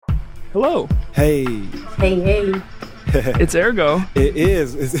Hello. Hey. Hey. It's Ergo. It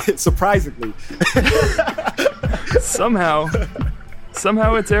is. Surprisingly. Somehow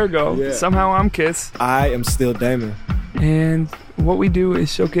it's Ergo. Yeah. Somehow I'm Kiss. I am still Damon. And what we do is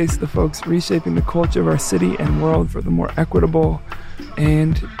showcase the folks reshaping the culture of our city and world for the more equitable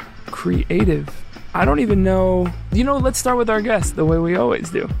and creative. I don't even know. Let's start with our guest the way we always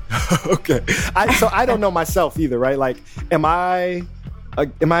do. Okay. So I don't know myself either, right? Like, am I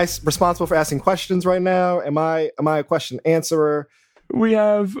responsible for asking questions right now? Am I a question answerer? We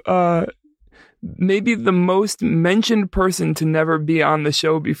have maybe the most mentioned person to never be on the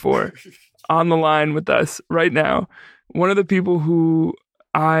show before on the line with us right now. One of the people who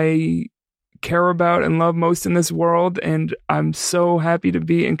I care about and love most in this world, and I'm so happy to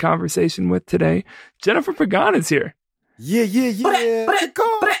be in conversation with today. Jennifer Pagan is here. Yeah.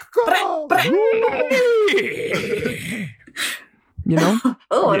 You know?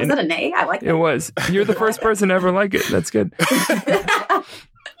 Oh, is that a nay? I like that. It was. You're the first person to ever like it. That's good.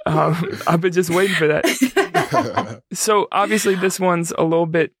 I've been just waiting for that. So obviously this one's a little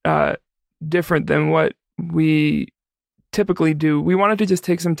bit different than what we typically do. We wanted to just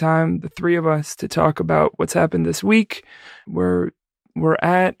take some time, the three of us, to talk about what's happened this week, where we're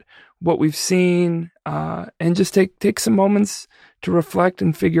at, what we've seen, and just take some moments to reflect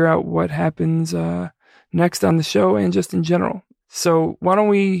and figure out what happens next on the show and just in general. So why don't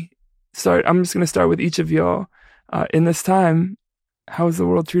we start? I'm just going to start with each of y'all. In this time, how is the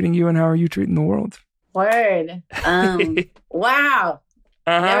world treating you and how are you treating the world? Word. Wow.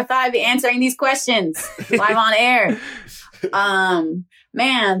 Never thought I'd be answering these questions live on air.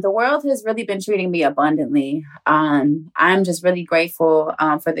 Man, the world has really been treating me abundantly. I'm just really grateful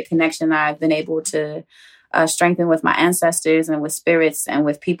for the connection that I've been able to strengthen with my ancestors and with spirits and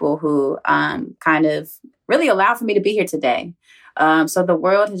with people who kind of really allowed for me to be here today. So the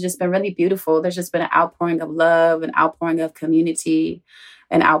world has just been really beautiful. There's just been an outpouring of love, an outpouring of community,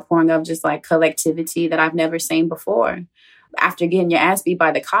 an outpouring of just like collectivity that I've never seen before. After getting your ass beat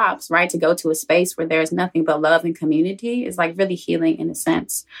by the cops, right, to go to a space where there's nothing but love and community is like really healing in a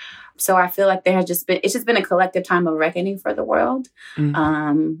sense. So I feel like it's just been a collective time of reckoning for the world.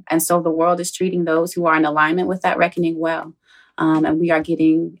 And so the world is treating those who are in alignment with that reckoning well. And we are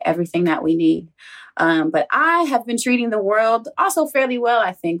getting everything that we need. But I have been treating the world also fairly well,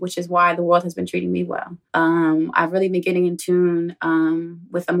 I think, which is why the world has been treating me well. I've really been getting in tune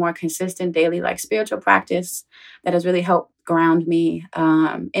with a more consistent daily spiritual practice that has really helped ground me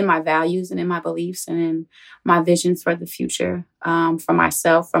in my values and in my beliefs and in my visions for the future, for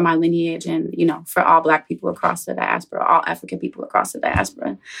myself, for my lineage, and, for all Black people across the diaspora, all African people across the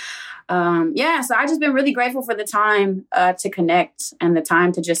diaspora. So I've just been really grateful for the time to connect and the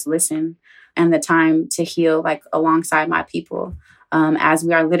time to just listen and the time to heal alongside my people as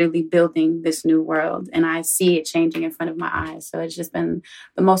we are literally building this new world. And I see it changing in front of my eyes. So it's just been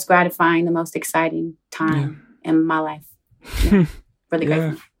the most gratifying, the most exciting time in my life. Yeah. Really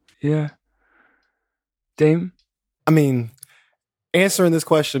grateful. Yeah. Dame? I mean, answering this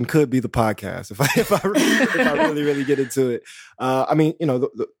question could be the podcast if I really get into it.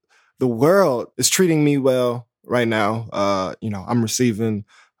 The world is treating me well right now. I'm receiving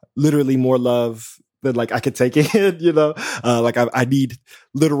literally more love than I could take in, I need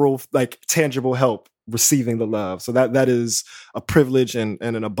literal, tangible help receiving the love. So that is a privilege and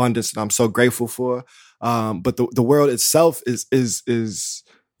an abundance that I'm so grateful for. But the world itself is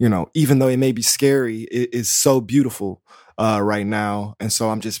even though it may be scary, it is so beautiful right now. And so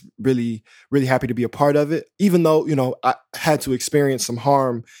I'm just really, really happy to be a part of it, even though, I had to experience some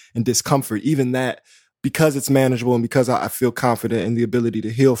harm and discomfort, even that. Because it's manageable and because I feel confident in the ability to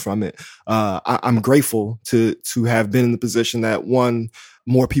heal from it, I'm grateful to have been in the position that, one,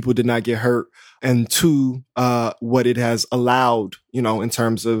 more people did not get hurt, and two, what it has allowed, in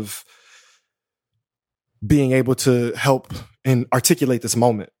terms of being able to help and articulate this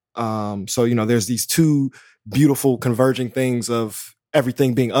moment. So there's these two beautiful converging things of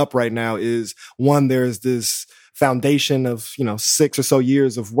everything being up right now. Is one, there's this foundation of 6 or so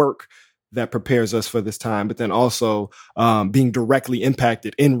years of work that prepares us for this time, but then also being directly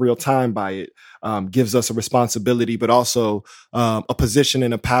impacted in real time by it gives us a responsibility, but also a position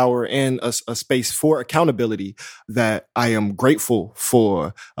and a power and a space for accountability that I am grateful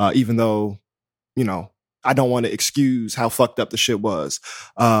for, even though, I don't want to excuse how fucked up the shit was.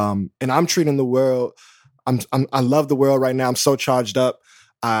 And I'm treating the world, I love the world right now. I'm so charged up.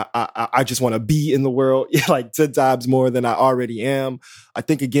 I just want to be in the world 10 times more than I already am. I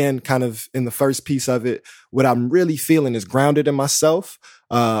think, again, kind of in the first piece of it, what I'm really feeling is grounded in myself.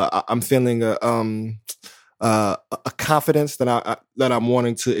 I'm feeling a confidence that I'm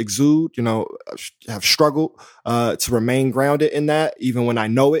wanting to exude. You know, I have struggled to remain grounded in that, even when I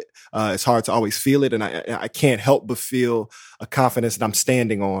know it. It's hard to always feel it, and I can't help but feel a confidence that I'm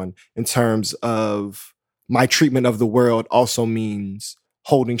standing on in terms of my treatment of the world. Also means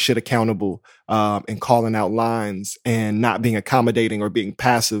holding shit accountable, and calling out lines and not being accommodating or being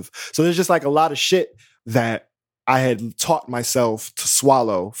passive. So there's just like a lot of shit that I had taught myself to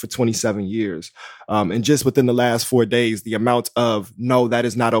swallow for 27 years. And just within the last 4 days, the amount of, no, that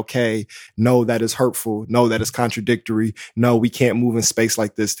is not okay. No, that is hurtful. No, that is contradictory. No, we can't move in space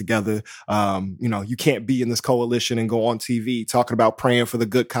like this together. You know, you can't be in this coalition and go on TV talking about praying for the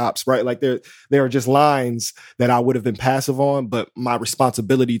good cops, right? Like there are just lines that I would have been passive on, but my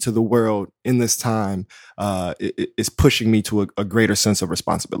responsibility to the world in this time is pushing me to a greater sense of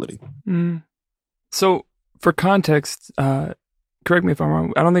responsibility. Mm. So, for context, correct me if I'm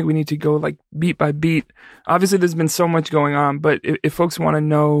wrong, I don't think we need to go like beat by beat. Obviously, there's been so much going on, but if folks want to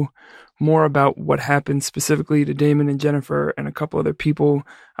know more about what happened specifically to Damon and Jennifer and a couple other people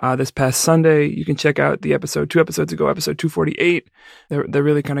this past Sunday, you can check out the episode 2 episodes ago, episode 248. That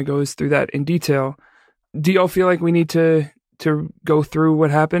really kind of goes through that in detail. Do y'all feel like we need to go through what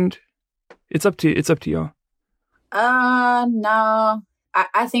happened? It's up to y'all. No.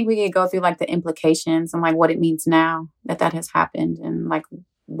 I think we could go through like the implications and like what it means now that has happened and like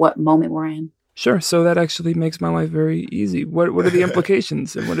what moment we're in. Sure. So that actually makes my life very easy. What are the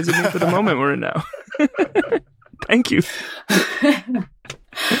implications and what does it mean for the moment we're in now? Thank you.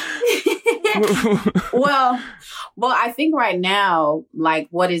 Well, I think right now, like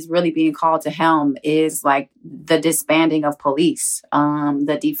what is really being called to helm is like the disbanding of police,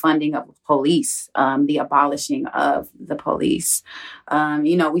 the defunding of police, the abolishing of the police.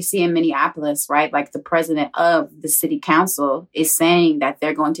 You know, we see in Minneapolis, right? Like the president of the city council is saying that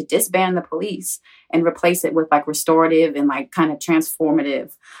they're going to disband the police and replace it with like restorative and like kind of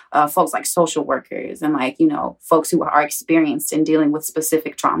transformative folks like social workers and like, you know, folks who are experienced in dealing with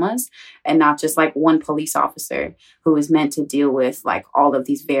specific traumas and not just like one police officer who is meant to deal with like all of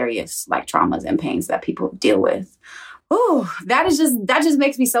these various like traumas and pains that people deal with. Ooh, that just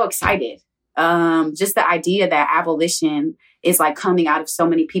makes me so excited. Just the idea that abolition is like coming out of so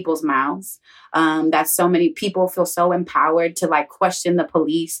many people's mouths, that so many people feel so empowered to like question the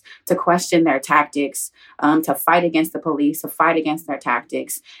police, to question their tactics, to fight against the police, to fight against their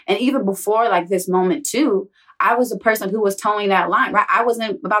tactics. And even before like this moment too, I was a person who was towing that line, right? I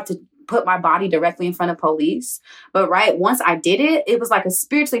wasn't about to put my body directly in front of police. But right, once I did it, it was like a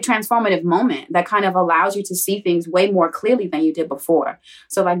spiritually transformative moment that kind of allows you to see things way more clearly than you did before.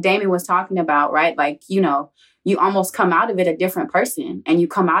 So like Damon was talking about, right? Like, you know, you almost come out of it a different person and you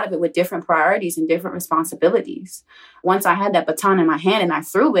come out of it with different priorities and different responsibilities. Once I had that baton in my hand and I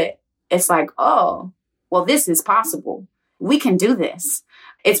threw it, it's like, oh, well, this is possible. We can do this.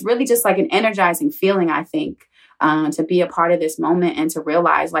 It's really just like an energizing feeling, I think. To be a part of this moment and to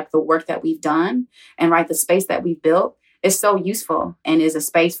realize like the work that we've done and right, the space that we've built is so useful and is a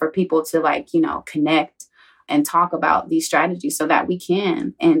space for people to like, you know, connect and talk about these strategies so that we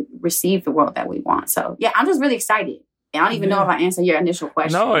can and receive the world that we want. So yeah, I'm just really excited. I don't even know if I answered your initial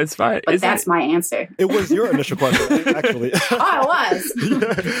question. No, it's fine. But that's my answer. It was your initial question, actually. Oh, it was.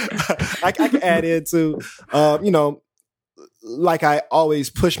 Yeah. I can add into, you know, like I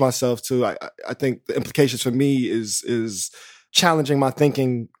always push myself to, I think the implications for me is challenging my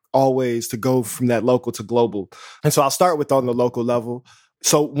thinking always to go from that local to global. And so I'll start with on the local level.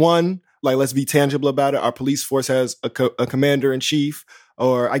 So one, like, let's be tangible about it. Our police force has a commander in chief,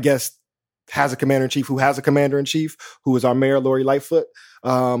 or I guess has a commander in chief who has a commander in chief, who is our mayor, Lori Lightfoot,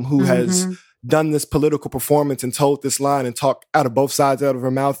 who has done this political performance and told this line and talked out of both sides out of her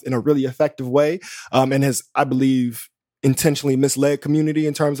mouth in a really effective way. And has, I believe, intentionally misled community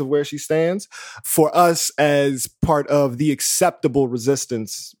in terms of where she stands. For us as part of the acceptable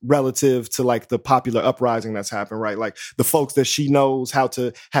resistance relative to like the popular uprising that's happened, right? Like the folks that she knows how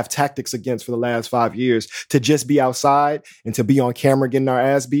to have tactics against for the last 5 years, to just be outside and to be on camera getting our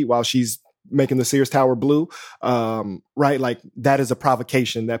ass beat while she's making the Sears Tower blue, right? Like that is a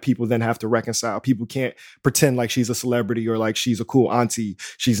provocation that people then have to reconcile. People can't pretend like she's a celebrity or like she's a cool auntie.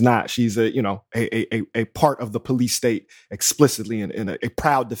 She's not. She's a, you know, a part of the police state explicitly and a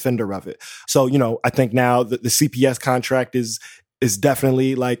proud defender of it. So, you know, I think now that the CPS contract is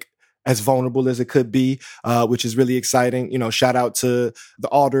definitely like as vulnerable as it could be, which is really exciting. You know, shout out to the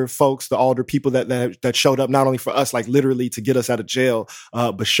Alder folks, the Alder people that showed up, not only for us, like literally to get us out of jail,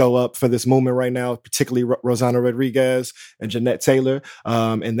 but show up for this movement right now, particularly Rosanna Rodriguez and Jeanette Taylor.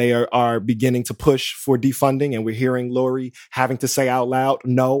 And they are beginning to push for defunding. And we're hearing Lori having to say out loud,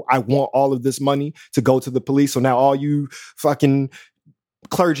 no, I want all of this money to go to the police. So now all you fucking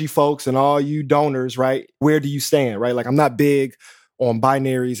clergy folks and all you donors, right? Where do you stand, right? Like, I'm not big on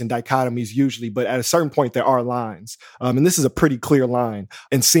binaries and dichotomies usually, but at a certain point there are lines. And this is a pretty clear line.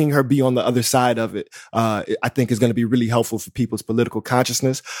 And seeing her be on the other side of it, I think is going to be really helpful for people's political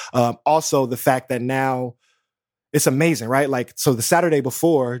consciousness. Also, the fact that now it's amazing, right? Like, so the Saturday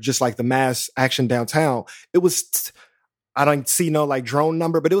before, just like the mass action downtown, it was, I don't see no like drone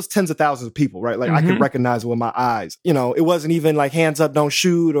number, but it was tens of thousands of people, right? Like I could recognize it with my eyes. You know, it wasn't even like hands up, don't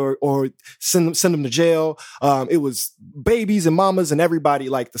shoot or send them to jail. It was babies and mamas and everybody.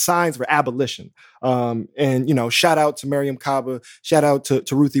 Like the signs were abolition. And you know, shout out to Miriam Kaba, shout out to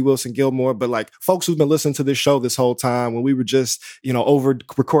Ruthie Wilson Gilmore. But like folks who've been listening to this show this whole time when we were just, you know, over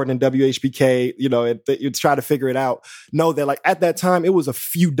recording in WHBK, you know, you'd try to figure it out. Know that like at that time, it was a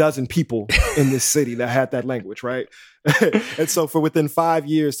few dozen people in this city that had that language, right? And so for within 5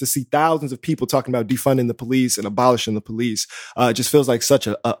 years to see thousands of people talking about defunding the police and abolishing the police, just feels like such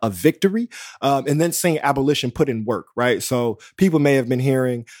a victory. And then seeing abolition put in work, right? So people may have been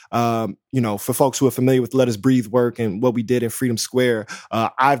hearing, you know, for folks who are familiar with Let Us Breathe work and what we did in Freedom Square,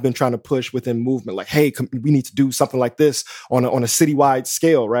 I've been trying to push within movement, like, hey, we need to do something like this on a citywide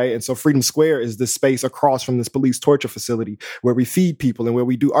scale, right? And so Freedom Square is this space across from this police torture facility where we feed people and where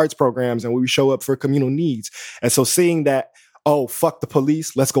we do arts programs and where we show up for communal needs. And so seeing that, oh, fuck the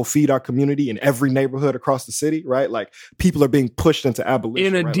police, let's go feed our community in every neighborhood across the city, right? Like people are being pushed into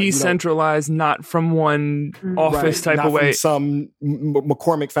abolition. In a right? decentralized, like, not from one office right, type of way. From some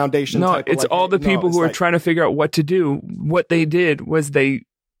McCormick Foundation. No, type it's of all the people who are trying to figure out what to do. What they did was they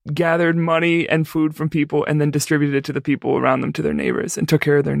gathered money and food from people and then distributed it to the people around them, to their neighbors, and took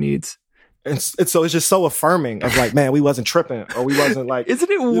care of their needs. And so it's just so affirming of like, man, we wasn't tripping, or we wasn't like,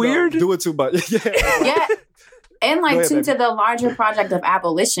 isn't it weird? Do it too much. Yeah. And like to the larger project of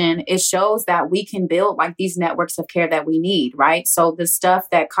abolition, it shows that we can build like these networks of care that we need, right? So the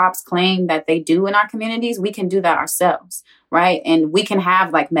stuff that cops claim that they do in our communities, we can do that ourselves, right? And we can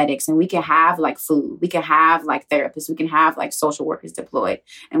have like medics, and we can have like food, we can have like therapists, we can have like social workers deployed,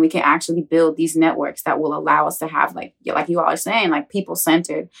 and we can actually build these networks that will allow us to have like you all are saying, like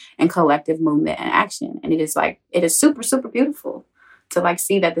people-centered and collective movement and action. And it is super, super beautiful to like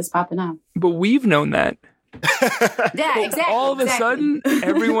see that this popping up. But we've known that. Yeah, exactly. All of a sudden,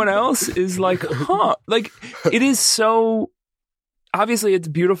 everyone else is like, huh. Like, it is so, obviously it's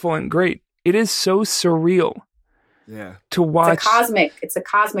beautiful and great. It is so surreal. Yeah. To watch. It's a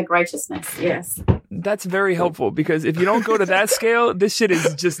cosmic righteousness. Yes. That's very helpful, because if you don't go to that scale, this shit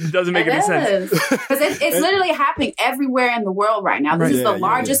doesn't make any sense. Because it's literally happening everywhere in the world right now. This is the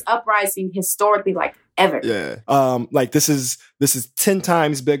largest uprising historically, like ever. Yeah. Like this is 10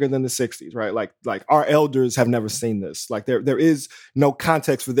 times bigger than the 60s, right? Like our elders have never seen this. Like there is no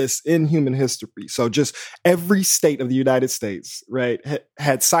context for this in human history. So just every state of the United States, right,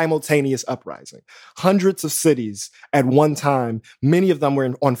 had simultaneous uprising. Hundreds of cities at one time, many of them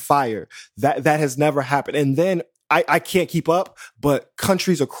were on fire. That has never happened. And then I can't keep up, but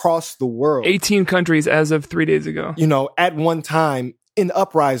countries across the world. 18 countries as of 3 days ago. You know, at one time, in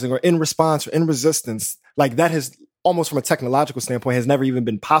uprising or in response or in resistance, like that has almost from a technological standpoint has never even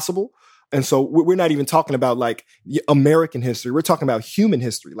been possible. And so we're not even talking about like American history. We're talking about human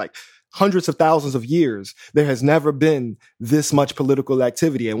history, like hundreds of thousands of years. There has never been this much political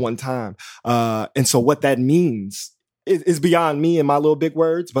activity at one time. And so what that means is beyond me and my little big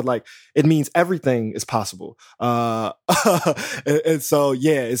words, but like it means everything is possible. And so,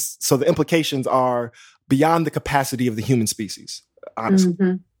 yeah, so the implications are beyond the capacity of the human species, honestly.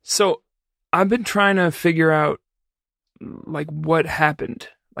 Mm-hmm. So I've been trying to figure out like what happened,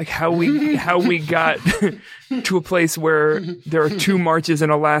 like how we got to a place where there are 2 marches in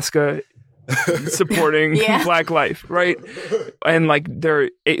Alaska supporting Black life, right? And like there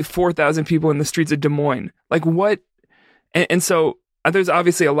are 4,000 people in the streets of Des Moines. Like what? And so there's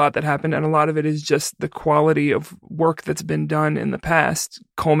obviously a lot that happened, and a lot of it is just the quality of work that's been done in the past,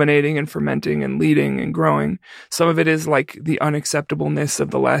 culminating and fermenting and leading and growing. Some of it is like the unacceptableness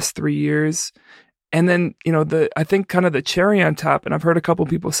of the last 3 years. And then, you know, I think kind of the cherry on top, and I've heard a couple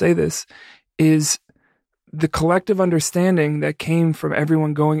people say this, is the collective understanding that came from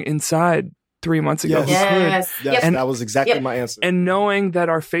everyone going inside 3 months ago. Yes. And that was exactly my answer. And knowing that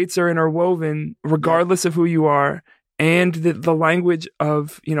our fates are interwoven, regardless of who you are, and the language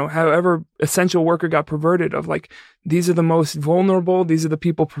of, however essential worker got perverted of like, these are the most vulnerable. These are the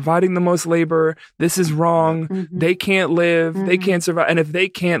people providing the most labor. This is wrong. Mm-hmm. They can't live. Mm-hmm. They can't survive. And if they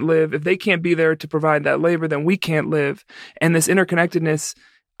can't live, if they can't be there to provide that labor, then we can't live. And this interconnectedness,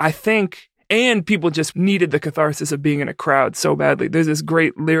 I think, and people just needed the catharsis of being in a crowd so badly. There's this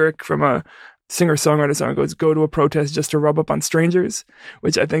great lyric from a singer-songwriter song. It goes, "Go to a protest just to rub up on strangers,"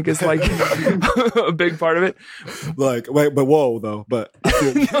 which I think is like a big part of it. Like, wait, but whoa, though. But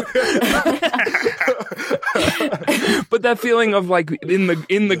but that feeling of like in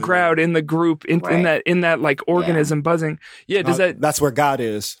the crowd, in the group, in that like organism buzzing. Yeah, does that's where God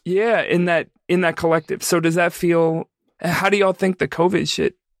is. Yeah, in that collective. So does that feel? How do y'all think the COVID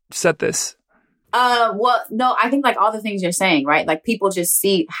shit set this? Well, no, I think like all the things you're saying, right? Like people just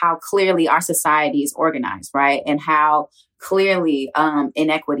see how clearly our society is organized, right? And how clearly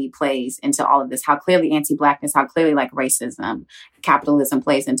inequity plays into all of this, how clearly anti-Blackness, how clearly like racism, capitalism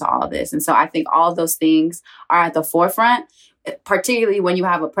plays into all of this. And so I think all of those things are at the forefront, particularly when you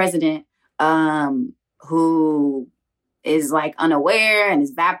have a president who is like unaware and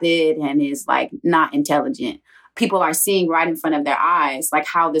is vapid and is like not intelligent. People are seeing right in front of their eyes, like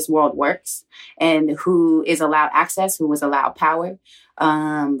how this world works and who is allowed access, who was allowed power,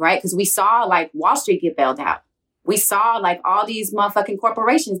 right? Because we saw like Wall Street get bailed out. We saw like all these motherfucking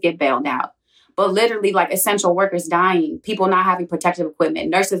corporations get bailed out. But literally like essential workers dying, people not having protective equipment,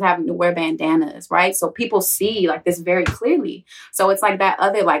 nurses having to wear bandanas, right? So people see like this very clearly. So it's like that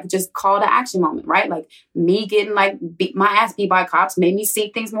other like just call to action moment, right? Like me getting like my ass beat by cops made me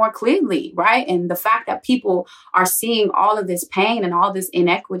see things more clearly, right? And the fact that people are seeing all of this pain and all this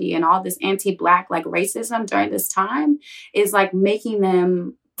inequity and all this anti-Black like racism during this time is like making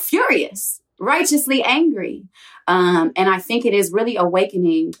them furious, righteously angry. And I think it is really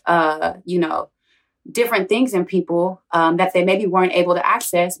awakening, different things in people that they maybe weren't able to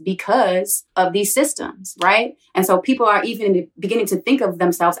access because of these systems, right? And so people are even beginning to think of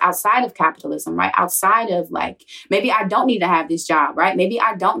themselves outside of capitalism, right? Outside of like, maybe I don't need to have this job, right? Maybe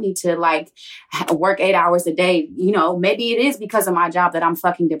I don't need to like work 8 hours a day. Maybe it is because of my job that I'm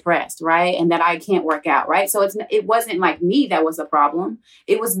fucking depressed, right? And that I can't work out, right? So it wasn't like me that was the problem.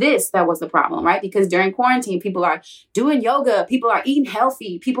 It was this that was the problem, right? Because during quarantine, people are doing yoga, people are eating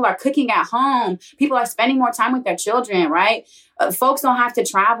healthy, people are cooking at home, people are spending more time with their children, right? Folks don't have to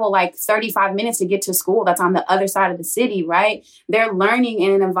travel like 35 minutes to get to school that's on the other side of the city, right? They're learning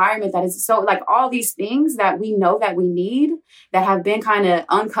in an environment that is so like all these things that we know that we need that have been kind of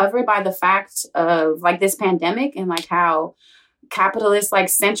uncovered by the fact of like this pandemic and like how capitalist like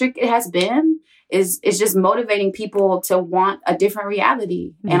centric it has been is just motivating people to want a different reality.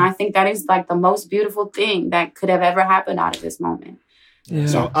 Mm-hmm. And I think that is like the most beautiful thing that could have ever happened out of this moment. Yeah.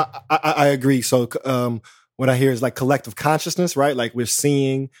 So I agree. So what I hear is like collective consciousness, right? Like we're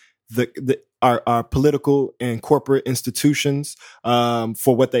seeing our political and corporate institutions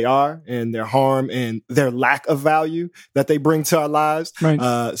for what they are and their harm and their lack of value that they bring to our lives.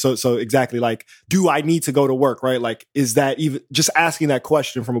 Right. So exactly like, do I need to go to work? Right. Like, is that even just asking that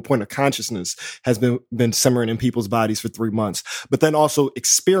question from a point of consciousness has been simmering in people's bodies for 3 months, but then also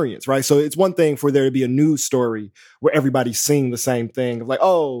experience, right? So it's one thing for there to be a news story where everybody's seeing the same thing of like,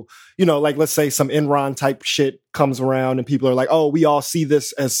 oh, like let's say some Enron type shit comes around and people are like, oh, we all see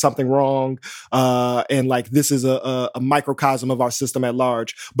this as something wrong. And like, this is a microcosm of our system at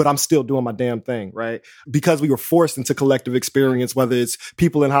large, but I'm still doing my damn thing, right? Because we were forced into collective experience, whether it's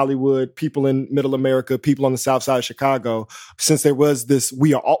people in Hollywood, people in middle America, people on the South Side of Chicago, since there was this,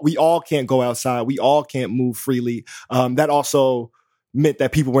 we all can't go outside. We all can't move freely. That also meant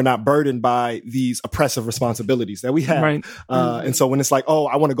that people were not burdened by these oppressive responsibilities that we have. Right. And so when it's like, oh,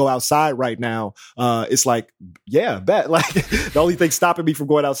 I want to go outside right now, it's like, yeah, bet. Like the only thing stopping me from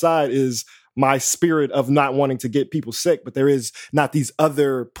going outside is my spirit of not wanting to get people sick, but there is not these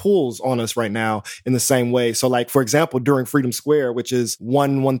other pulls on us right now in the same way. So like, for example, during Freedom Square, which is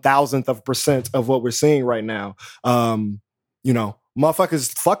 1/1000% of what we're seeing right now,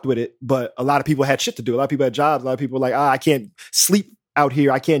 motherfuckers fucked with it, but a lot of people had shit to do. A lot of people had jobs. A lot of people were like, I can't sleep out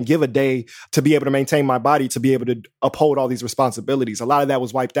here. I can't give a day to be able to maintain my body, to be able to uphold all these responsibilities. A lot of that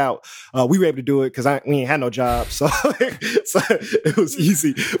was wiped out. We were able to do it because we ain't had no job. So it was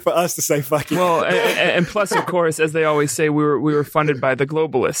easy for us to say, fuck it. Well, and plus, of course, as they always say, we were funded by the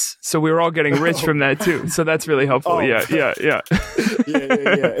globalists. So we were all getting rich from that too. So that's really helpful. Oh. Yeah. Yeah.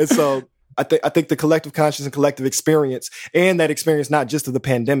 And so I think the collective conscious and collective experience, and that experience not just of the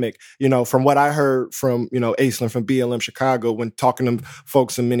pandemic, from what I heard from, Aislinn from BLM Chicago when talking to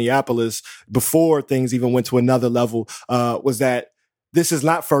folks in Minneapolis before things even went to another level, was that this is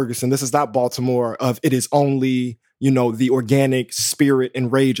not Ferguson. This is not Baltimore of it is only, the organic spirit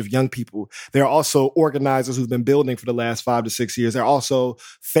and rage of young people. There are also organizers who've been building for the last 5 to 6 years. There are also,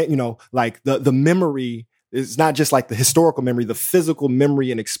 like the memory. It's not just like the historical memory, the physical memory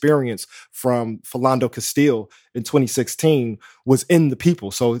and experience from Philando Castile in 2016 was in the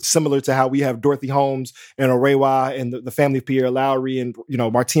people. So it's similar to how we have Dorothy Holmes and Orewa and the family of Pierre Lowry and,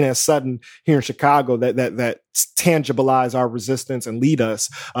 Martinez Sutton here in Chicago that tangibilize our resistance and lead us.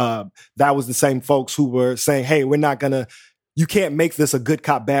 That was the same folks who were saying, hey, you can't make this a good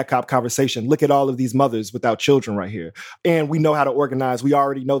cop, bad cop conversation. Look at all of these mothers without children right here. And we know how to organize. We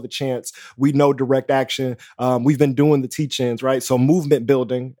already know the chants. We know direct action. We've been doing the teach-ins, right? So movement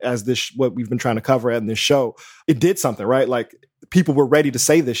building, as what we've been trying to cover in this show, it did something, right? Like people were ready to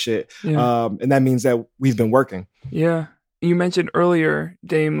say this shit. Yeah. And that means that we've been working. Yeah. You mentioned earlier,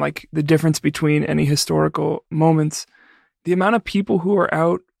 Dame, like the difference between any historical moments. The amount of people who are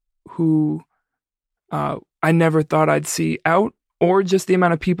out who I never thought I'd see out, or just the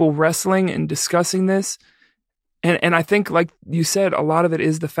amount of people wrestling and discussing this. And I think, like you said, a lot of it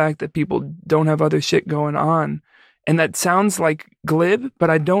is the fact that people don't have other shit going on. And that sounds like glib, but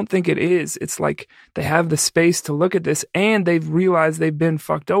I don't think it is. It's like they have the space to look at this and they've realized they've been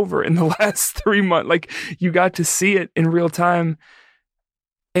fucked over in the last 3 months. Like you got to see it in real time.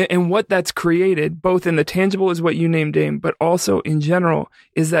 And what that's created, both in the tangible is what you named, Dame, but also in general,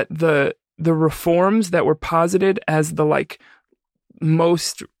 is that the reforms that were posited as the like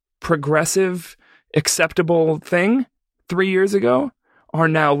most progressive, acceptable thing 3 years ago are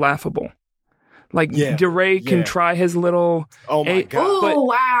now laughable. Like DeRay can try his little, oh my God,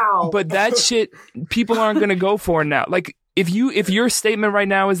 wow! But that shit people aren't going to go for now. Like if your statement right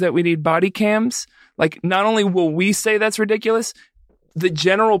now is that we need body cams, like not only will we say that's ridiculous, the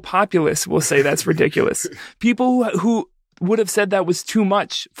general populace will say that's ridiculous. People who would have said that was too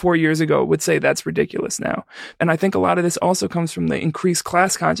much 4 years ago would say that's ridiculous now. And I think a lot of this also comes from the increased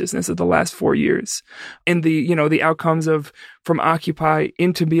class consciousness of the last 4 years and the outcomes of from Occupy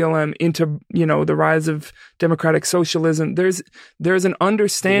into BLM into, the rise of democratic socialism. There's an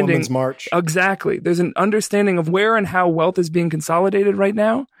understanding. The Women's March. Exactly. There's an understanding of where and how wealth is being consolidated right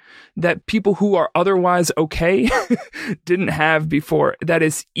now that people who are otherwise okay didn't have before. That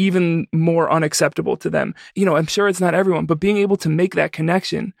is even more unacceptable to them. I'm sure it's not everyone, but being able to make that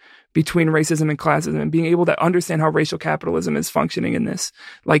connection between racism and classism and being able to understand how racial capitalism is functioning in this,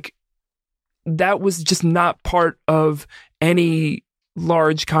 like that was just not part of any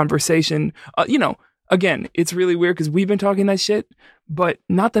large conversation. Again, it's really weird because we've been talking that shit, but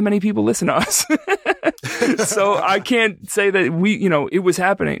not that many people listen to us. So I can't say that it was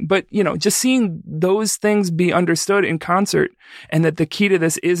happening, but, just seeing those things be understood in concert and that the key to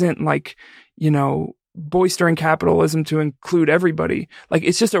this isn't like, boistering capitalism to include everybody. Like,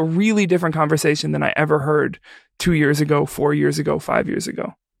 it's just a really different conversation than I ever heard 2 years ago, 4 years ago, 5 years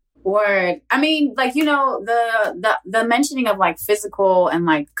ago. Word. I mean, like, the mentioning of like physical and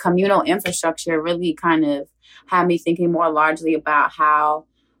like communal infrastructure really kind of had me thinking more largely about how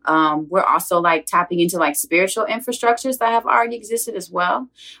we're also like tapping into like spiritual infrastructures that have already existed as well.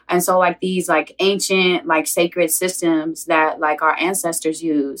 And so like these like ancient, like sacred systems that like our ancestors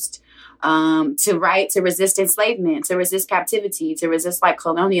used to resist enslavement, to resist captivity, to resist like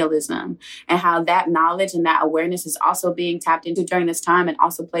colonialism, and how that knowledge and that awareness is also being tapped into during this time and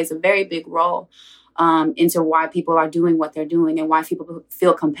also plays a very big role into why people are doing what they're doing and why people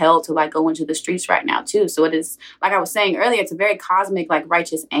feel compelled to like go into the streets right now too. So it is, like I was saying earlier, it's a very cosmic, like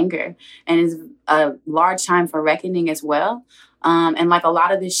righteous anger, and is a large time for reckoning as well. And like a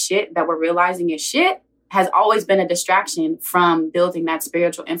lot of this shit that we're realizing is shit has always been a distraction from building that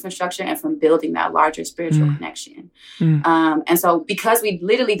spiritual infrastructure and from building that larger spiritual connection. And so because we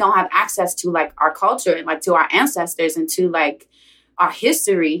literally don't have access to like our culture and like to our ancestors and to like our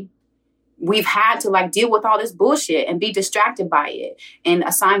history, we've had to like deal with all this bullshit and be distracted by it and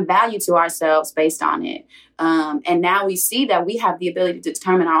assign value to ourselves based on it. And now we see that we have the ability to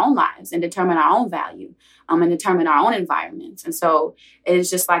determine our own lives and determine our own value. And determine our own environments. And so it is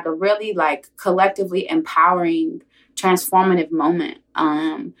just like a really like collectively empowering, transformative moment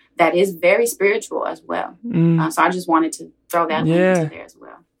that is very spiritual as well. So I just wanted to throw that link into there as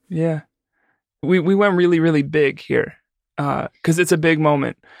well. Yeah. We went really, really big here because it's a big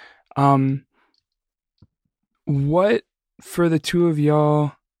moment. What for the two of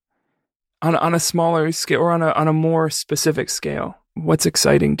y'all on a smaller scale or on a more specific scale, what's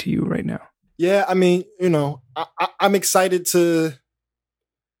exciting to you right now? Yeah, I mean, I'm excited to,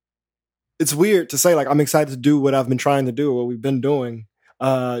 it's weird to say, like, I'm excited to do what I've been trying to do, what we've been doing,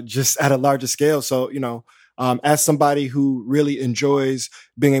 just at a larger scale. So, As somebody who really enjoys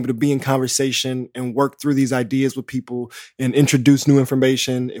being able to be in conversation and work through these ideas with people and introduce new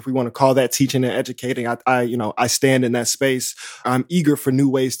information, if we want to call that teaching and educating, I stand in that space. I'm eager for new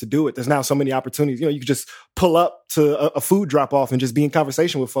ways to do it. There's now so many opportunities. You can just pull up to a food drop off and just be in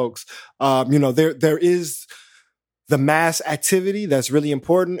conversation with folks. There is the mass activity that's really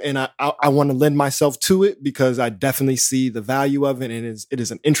important. And I want to lend myself to it because I definitely see the value of it. And it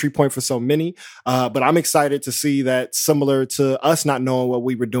is an entry point for so many. But I'm excited to see that, similar to us not knowing what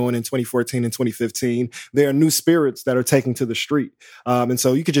we were doing in 2014 and 2015, there are new spirits that are taking to the street. And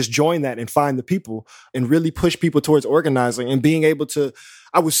so you could just join that and find the people and really push people towards organizing and being able to.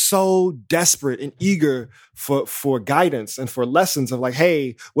 I was so desperate and eager for guidance and for lessons of like,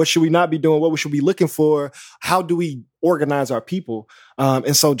 hey, what should we not be doing? What we should be looking for? How do we organize our people?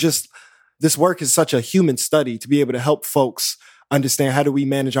 And so just this work is such a human study to be able to help folks understand, how do we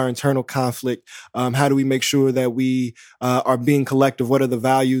manage our internal conflict? How do we make sure that we are being collective? What are the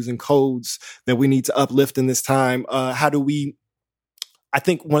values and codes that we need to uplift in this time? I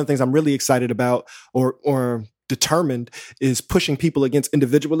think one of the things I'm really excited about or determined is pushing people against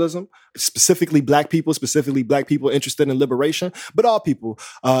individualism, specifically Black people interested in liberation, but all people.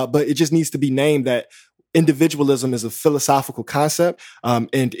 But it just needs to be named that individualism is a philosophical concept,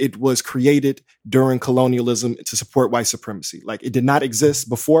 and it was created during colonialism to support white supremacy. Like, it did not exist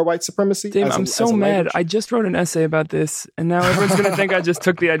before white supremacy. Damn, I'm so mad. I just wrote an essay about this, and now everyone's going to think I just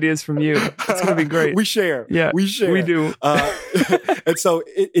took the ideas from you. It's going to be great. We share. Yeah, we share. We do. And so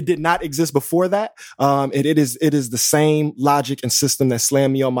it did not exist before that. It is the same logic and system that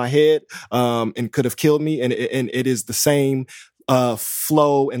slammed me on my head and could have killed me. And it is the same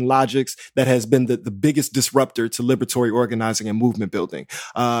flow and logics that has been the biggest disruptor to liberatory organizing and movement building.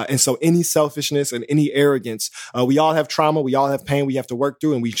 And so any selfishness and any arrogance, we all have trauma, we all have pain we have to work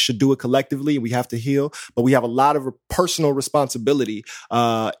through, and we should do it collectively, and we have to heal. But we have a lot of personal responsibility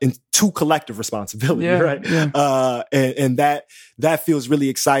to collective responsibility, right? Yeah. And that feels really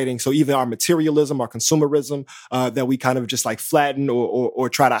exciting. So even our materialism, our consumerism, that we kind of just like flatten or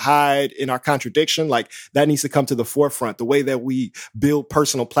try to hide in our contradiction, like that needs to come to the forefront. The way that we build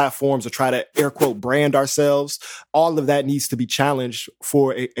personal platforms or try to air quote brand ourselves, all of that needs to be challenged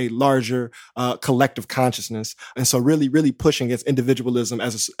for a larger collective consciousness. And so really, really pushing against individualism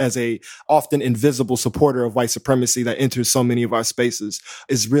as a often invisible supporter of white supremacy that enters so many of our spaces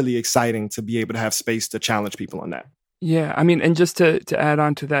is really exciting to be able to have space to challenge people on that. Yeah, I mean, and just to add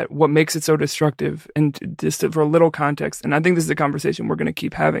on to that, what makes it so destructive, and just for a little context, and I think this is a conversation we're going to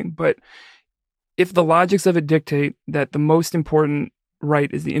keep having, but if the logics of it dictate that the most important right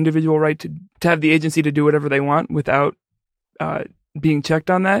is the individual right to have the agency to do whatever they want without being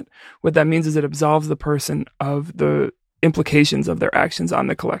checked on that, what that means is it absolves the person of the implications of their actions on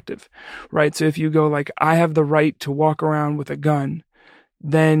the collective, right? So if you go like, I have the right to walk around with a gun,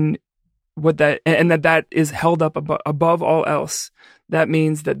 then that is held up above all else, that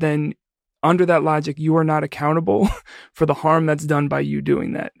means that then under that logic, you are not accountable for the harm that's done by you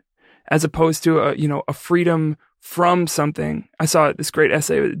doing that, as opposed to a freedom from something. I saw this great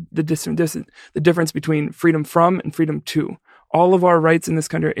essay, the difference between freedom from and freedom to. All of our rights in this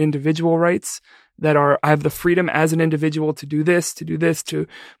country are individual rights that are, I have the freedom as an individual to do this, to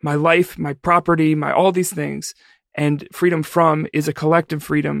my life, my property, all these things. And freedom from is a collective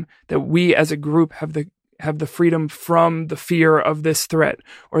freedom that we as a group have the freedom from the fear of this threat,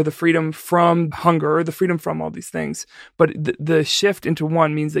 or the freedom from hunger, or the freedom from all these things. But the shift into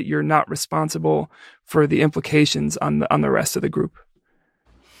one means that you're not responsible for the implications on the rest of the group.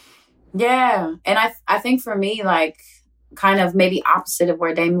 Yeah. And I think for me, like, kind of maybe opposite of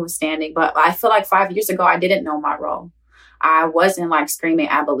where Damon was standing, but I feel like 5 years ago, I didn't know my role. I wasn't like screaming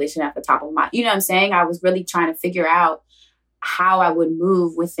abolition at the top of my, you know what I'm saying? I was really trying to figure out how I would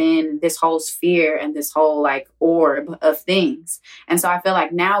move within this whole sphere and this whole like orb of things. And so I feel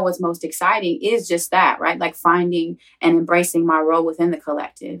like now what's most exciting is just that, right? Like finding and embracing my role within the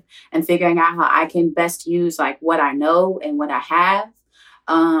collective and figuring out how I can best use like what I know and what I have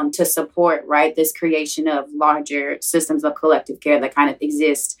to support, right, this creation of larger systems of collective care that kind of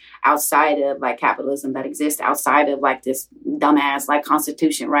exist outside of like capitalism, that exist outside of like this dumbass like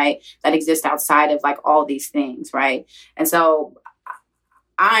constitution, right, that exist outside of like all these things, right? And so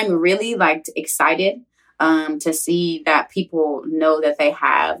I'm really like excited to see that people know that they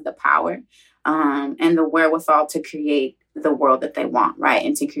have the power and the wherewithal to create the world that they want, right,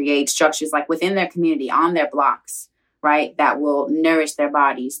 and to create structures like within their community, on their blocks, right, that will nourish their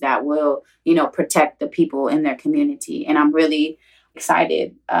bodies, that will, protect the people in their community. And I'm really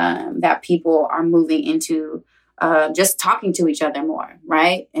excited that people are moving into just talking to each other more,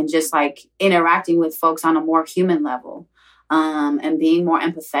 right? And just like interacting with folks on a more human level, and being more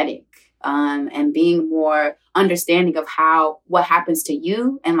empathetic, and being more understanding of what happens to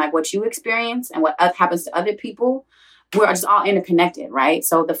you and like what you experience and what happens to other people. We're just all interconnected, right?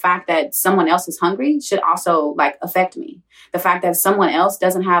 So the fact that someone else is hungry should also like affect me. The fact that someone else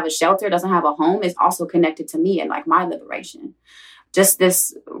doesn't have a shelter, doesn't have a home is also connected to me and like my liberation. Just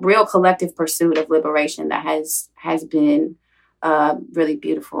this real collective pursuit of liberation that has been really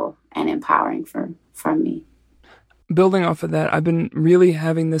beautiful and empowering for me. Building off of that, I've been really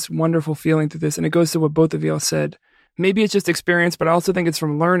having this wonderful feeling through this, and it goes to what both of y'all said. Maybe it's just experience, but I also think it's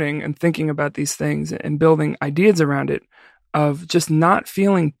from learning and thinking about these things and building ideas around it, of just not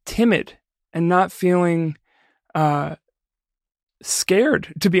feeling timid and not feeling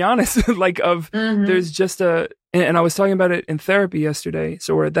scared, to be honest. There's just and I was talking about it in therapy yesterday.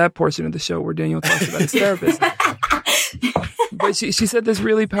 So we're at that portion of the show where Daniel talks about his therapist. But she said this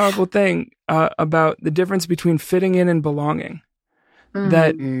really powerful thing about the difference between fitting in and belonging.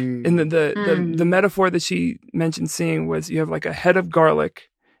 That in the metaphor that she mentioned seeing was, you have like a head of garlic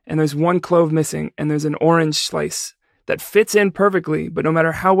and there's one clove missing and there's an orange slice that fits in perfectly, but no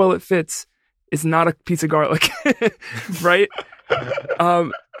matter how well it fits, it's not a piece of garlic, right?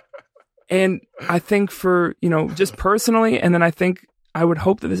 And I think for, just personally, and then I would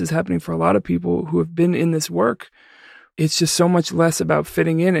hope that this is happening for a lot of people who have been in this work, it's just so much less about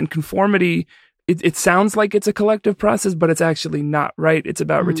fitting in and conformity. It sounds like it's a collective process, but it's actually not, right? It's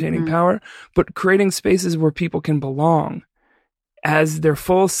about retaining power, but creating spaces where people can belong as their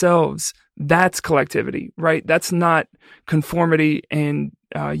full selves. That's collectivity, right? That's not conformity and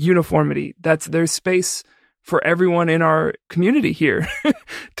uniformity. There's space for everyone in our community here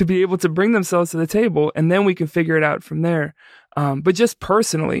to be able to bring themselves to the table, and then we can figure it out from there. But just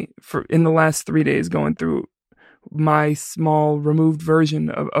personally, in the last 3 days going through my small removed version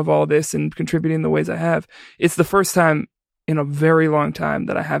of all this and contributing in the ways I have, it's the first time in a very long time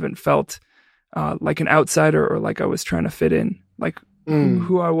that I haven't felt like an outsider or like I was trying to fit in. Like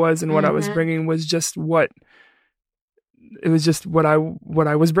who I was and what I was bringing was just what I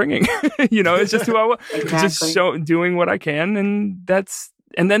was bringing. It's just who I was. Exactly. Just doing what I can,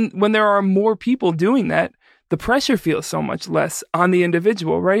 and then when there are more people doing that, the pressure feels so much less on the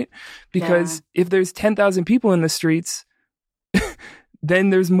individual, right? Because if there's 10,000 people in the streets, then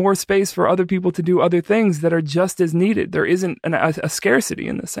there's more space for other people to do other things that are just as needed. There isn't a scarcity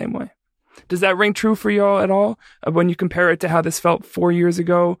in the same way. Does that ring true for y'all at all? When you compare it to how this felt 4 years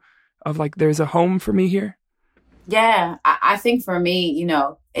ago, of like, there's a home for me here? Yeah, I think for me,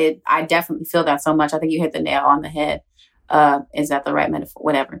 I definitely feel that so much. I think you hit the nail on the head. Is that the right metaphor?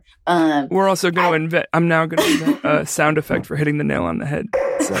 Whatever. We're also going to invent. I'm now going to invent a sound effect for hitting the nail on the head.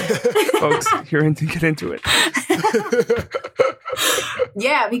 So, folks, get into it.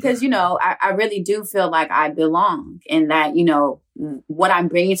 Yeah, because I really do feel like I belong, and that what I'm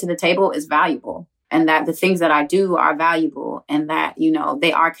bringing to the table is valuable, and that the things that I do are valuable, and that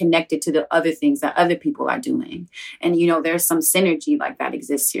they are connected to the other things that other people are doing, and there's some synergy like that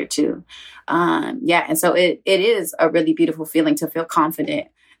exists here too. And so it is a really beautiful feeling to feel confident,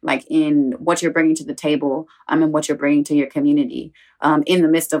 like in what you're bringing to the table, and what you're bringing to your community, in the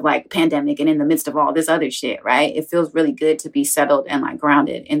midst of like pandemic and in the midst of all this other shit, right? It feels really good to be settled and like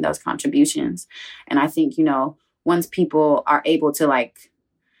grounded in those contributions. And I think, once people are able to like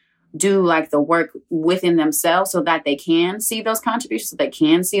do like the work within themselves so that they can see those contributions, so they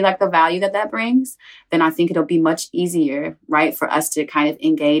can see like the value that brings, then I think it'll be much easier, right, for us to kind of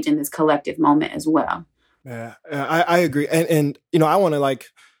engage in this collective moment as well. Yeah, I agree. And I want to like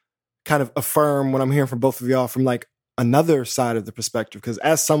kind of affirm what I'm hearing from both of y'all from like another side of the perspective, because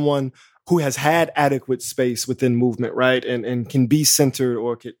as someone who has had adequate space within movement, right, and can be centered,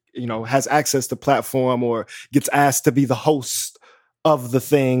 or has access to platform, or gets asked to be the host of the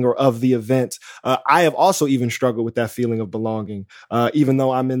thing or of the event, I have also even struggled with that feeling of belonging, even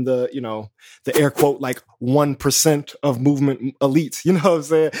though I'm in the air quote like 1% of movement elite, what I'm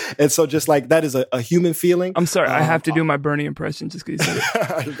saying? And so just like that is a human feeling. I'm sorry, I have to do my Bernie impression just because you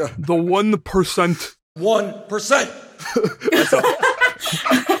said it. The 1%. 1%. That's all.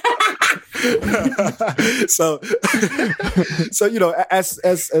 so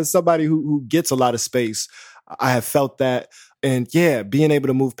as somebody who gets a lot of space, I have felt that, and being able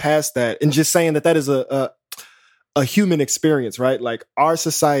to move past that, and just saying that is a human experience, right? Like our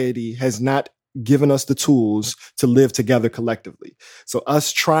society has not given us the tools to live together collectively. So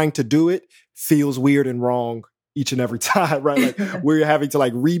us trying to do it feels weird and wrong each and every time, right? Like we're having to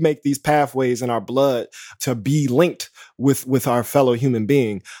like remake these pathways in our blood to be linked with our fellow human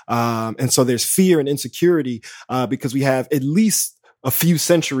being. And so there's fear and insecurity because we have at least a few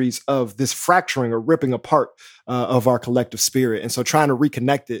centuries of this fracturing or ripping apart of our collective spirit. And so trying to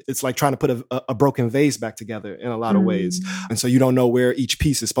reconnect it, it's like trying to put a broken vase back together in a lot of ways. And so you don't know where each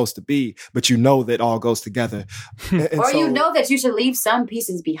piece is supposed to be, but you know that all goes together. Or you know that you should leave some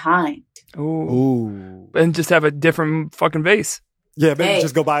pieces behind. Ooh. And just have a different fucking vase. Yeah, maybe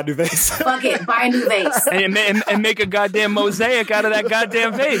just go buy a new vase. Fuck it, buy a new vase. and make a goddamn mosaic out of that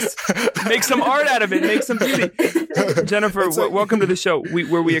goddamn vase. Make some art out of it. Make some beauty. Jennifer, welcome to the show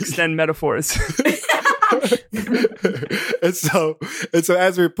where we extend metaphors. and so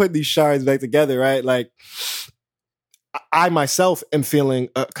as we're putting these shards back together, right? Like I myself am feeling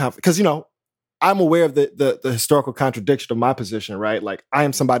confident because, you know, I'm aware of the historical contradiction of my position, right? Like I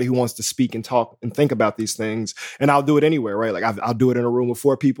am somebody who wants to speak and talk and think about these things, and I'll do it anywhere, right? Like I'll do it in a room with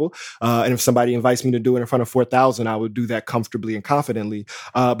 4 people. And if somebody invites me to do it in front of 4,000, I would do that comfortably and confidently.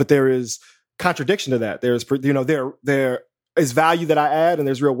 But there is contradiction to that. There's, you know, there is value that I add and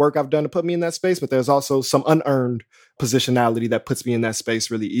there's real work I've done to put me in that space, but there's also some unearned positionality that puts me in that space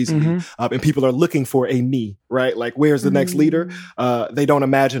really easily. And people are looking for a me, right? Like, where's the next leader? They don't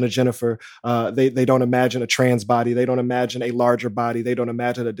imagine a Jennifer. They don't imagine a trans body. They don't imagine a larger body. They don't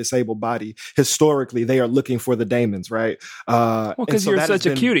imagine a disabled body. Historically, they are looking for the Damons, right? Well, because you're such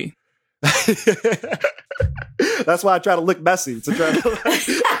a cutie. That's why I try to look messy to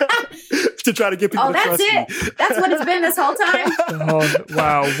try to get people to trust me. That's what it's been this whole time. Oh,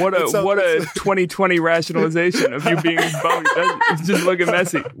 wow. What a 2020 rationalization of you being bumpy. It's just looking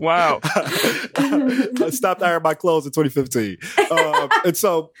messy. Wow. I stopped ironing my clothes in 2015.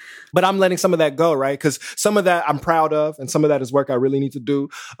 But I'm letting some of that go, right? Because some of that I'm proud of and some of that is work I really need to do.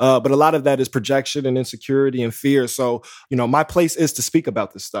 But a lot of that is projection and insecurity and fear. So, you know, my place is to speak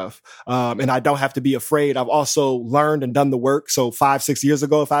about this stuff. And I don't have to be afraid. I've also learned and done the work. So 5-6 years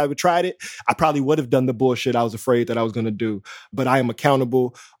ago, if I had tried it, I probably would have done the bullshit I was afraid that I was going to do. But I am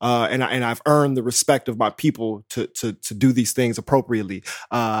accountable, and I've earned the respect of my people to do these things appropriately.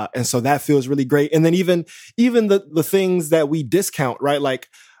 And so that feels really great. And then even the things that we discount, right? Like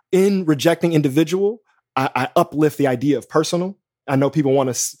in rejecting individual, I uplift the idea of personal. I know people want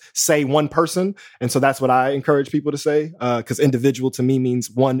to say one person. And so that's what I encourage people to say. Because individual to me means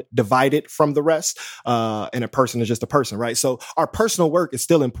one divided from the rest. And a person is just a person, right? So our personal work is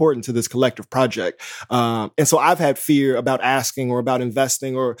still important to this collective project. And so I've had fear about asking or about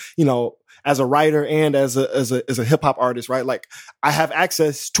investing or, you know, as a writer and as a hip hop artist, right? Like I have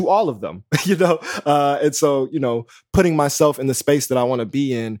access to all of them, you know? And so, you know, putting myself in the space that I want to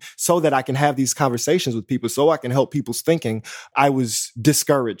be in so that I can have these conversations with people, so I can help people's thinking. I was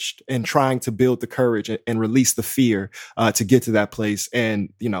discouraged in trying to build the courage and release the fear, to get to that place.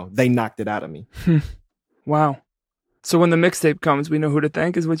 And, you know, they knocked it out of me. Wow. So when the mixtape comes, we know who to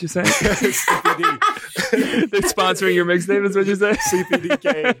thank, is what you're saying? CPD. They're sponsoring your mixtape, is what you're saying?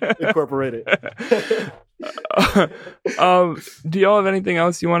 CPDK Incorporated. Do y'all have anything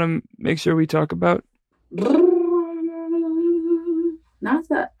else you want to make sure we talk about? Not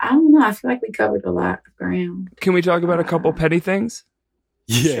that, I don't know. I feel like we covered a lot of ground. Can we talk about a couple petty things?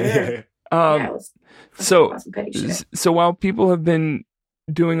 Yeah. Sure. So while people have been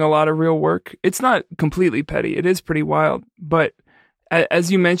doing a lot of real work, it's not completely petty. It is pretty wild. But as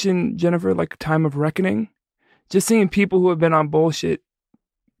you mentioned, Jennifer, like time of reckoning, just seeing people who have been on bullshit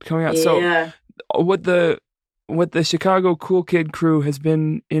coming out. Yeah. So what the Chicago Cool Kid crew has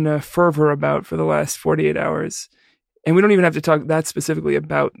been in a fervor about for the last 48 hours, and we don't even have to talk that specifically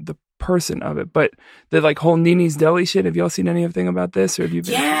about the person of it, but the like whole Nini's Deli shit. Have y'all seen anything about this, or have you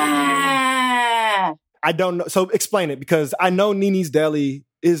been? Yeah. I don't know. So explain it, because I know Nini's Deli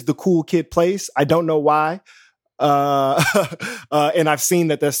is the cool kid place. I don't know why. And I've seen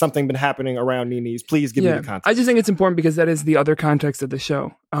that there's something been happening around Nini's. Please give me the context. I just think it's important because that is the other context of the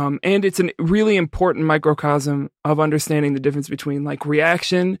show. And it's a really important microcosm of understanding the difference between like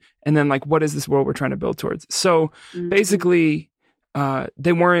reaction and then like what is this world we're trying to build towards. So basically,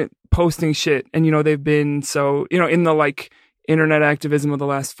 they weren't posting shit, and you know they've been in the like internet activism of the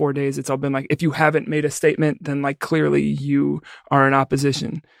last 4 days, it's all been like, if you haven't made a statement, then like clearly you are in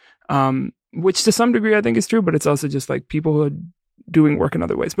opposition. Which to some degree I think is true, but it's also just like people who are doing work in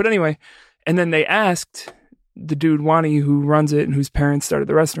other ways. But anyway, and then they asked the dude Wani who runs it and whose parents started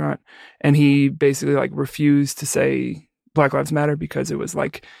the restaurant, and he basically like refused to say Black Lives Matter because it was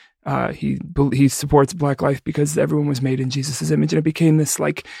like He supports Black life because everyone was made in Jesus' image, and it became this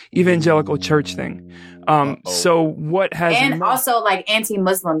like evangelical church thing. So what has and also like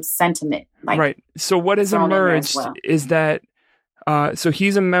anti-Muslim sentiment, like, right? So what has emerged is that so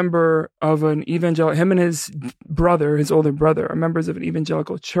he's a member of an evangelical. Him and his brother, his older brother, are members of an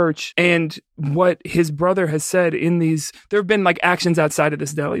evangelical church. And what his brother has said in these, there have been like actions outside of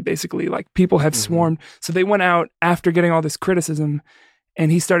this deli, basically, like people have swarmed. So they went out after getting all this criticism. And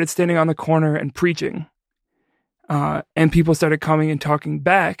he started standing on the corner and preaching. And people started coming and talking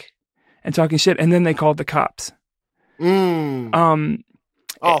back and talking shit. And then they called the cops. Fuck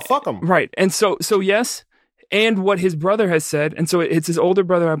them. Right. And so yes. And what his brother has said. And so it's his older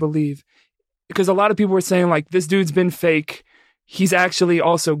brother, I believe. Because a lot of people were saying, like, this dude's been fake. He's actually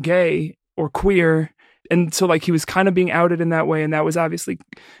also gay or queer. And so, like, he was kind of being outed in that way, and that was obviously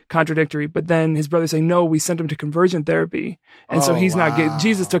contradictory. But then his brother saying, no, we sent him to conversion therapy. And so he's not gay.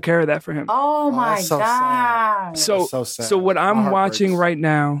 Jesus took care of that for him. Oh, my God. So what I'm watching right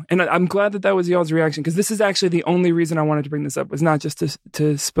now, and I'm glad that was y'all's reaction, because this is actually the only reason I wanted to bring this up, was not just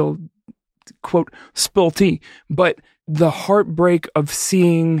to spill, quote, spill tea, but the heartbreak of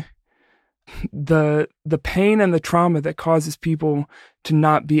seeing the pain and the trauma that causes people to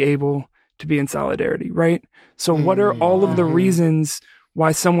not be able to be in solidarity, right? So what are all of the reasons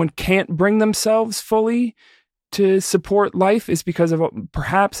why someone can't bring themselves fully to support life is because of,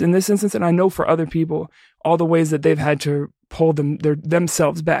 perhaps in this instance, and I know for other people, all the ways that they've had to pull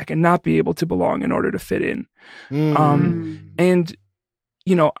themselves back and not be able to belong in order to fit in. And,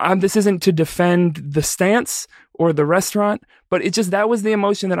 you know, this isn't to defend the stance or the restaurant, but it just, that was the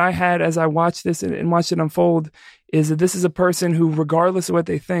emotion that I had as I watched this and watched it unfold, is that this is a person who, regardless of what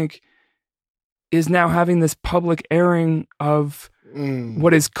they think, is now having this public airing of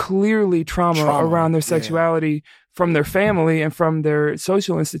what is clearly trauma around their sexuality from their family and from their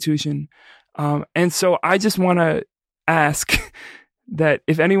social institution. And so I just want to ask that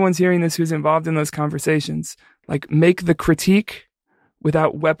if anyone's hearing this who's involved in those conversations, like, make the critique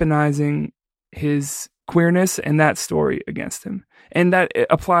without weaponizing his queerness and that story against him. And that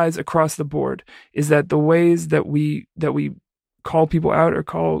applies across the board, is that the ways that we call people out or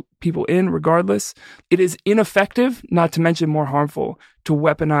call people in, regardless, it is ineffective, not to mention more harmful, to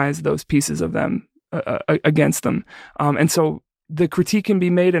weaponize those pieces of them against them. And so the critique can be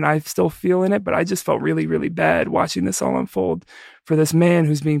made, and I still feel in it, but I just felt really, really bad watching this all unfold for this man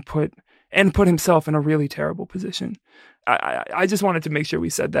who's being put himself in a really terrible position. I just wanted to make sure we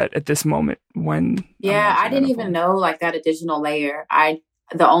said that at this moment when... Yeah, I didn't even know, like, that additional layer.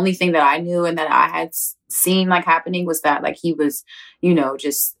 The only thing that I knew and that I had seen, like, happening was that, like, he was, you know,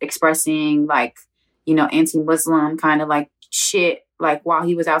 just expressing, like, you know, anti-Muslim kind of, like, shit, like, while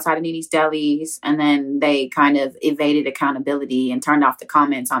he was outside of Nini's Delis, and then they kind of evaded accountability and turned off the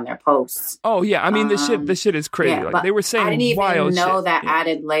comments on their posts. Oh, yeah. I mean, the shit is crazy. Yeah, like, they were saying I didn't even know shit. that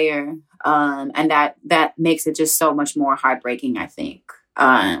added layer. And that makes it just so much more heartbreaking, I think.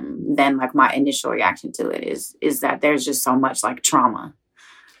 Than, like, my initial reaction to it is that there's just so much, like, trauma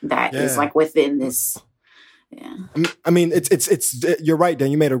that is, like, within this. Yeah. I mean, it's you're right,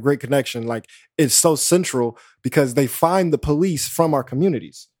 Dan. You made a great connection. Like, it's so central because they find the police from our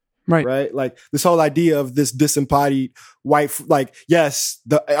communities. Right. Like, this whole idea of this disembodied white, like, yes,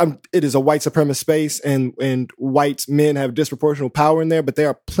 it is a white supremacist space, and white men have disproportionate power in there, but there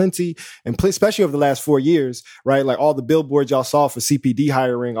are plenty, and especially over the last 4 years, right? Like, all the billboards y'all saw for CPD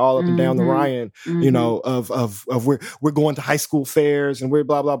hiring all up and down the Ryan, you know, of we're going to high school fairs and we're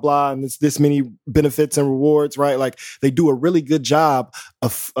blah, blah, blah. And it's this many benefits and rewards, right? Like, they do a really good job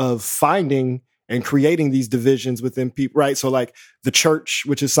of finding and creating these divisions within people, right? So, like, the church,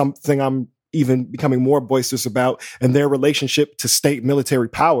 which is something I'm even becoming more boisterous about, and their relationship to state military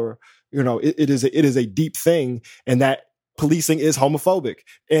power, you know, it is a deep thing, and that policing is homophobic.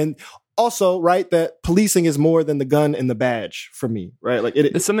 And also, right, that policing is more than the gun and the badge for me, right? Like,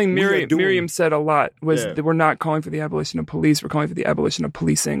 it's something Miriam said a lot, was that we're not calling for the abolition of police, we're calling for the abolition of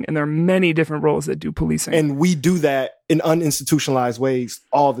policing. And there are many different roles that do policing. And we do that in uninstitutionalized ways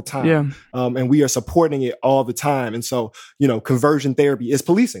all the time. Yeah. And we are supporting it all the time. And so, you know, conversion therapy is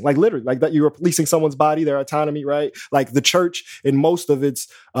policing, like, literally, like, that you are policing someone's body, their autonomy, right? Like, the church, in most of its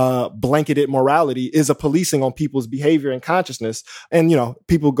blanketed morality, is a policing on people's behavior and consciousness. And, you know,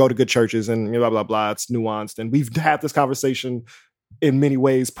 people go to good churches and blah, blah, blah. It's nuanced. And we've had this conversation in many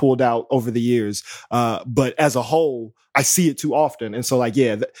ways pulled out over the years. But as a whole, I see it too often. And so, like,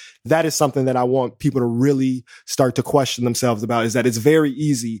 yeah, that is something that I want people to really start to question themselves about, is that it's very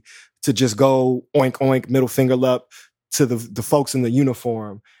easy to just go oink, oink, middle finger up to the folks in the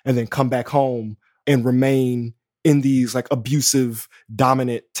uniform, and then come back home and remain in these like abusive,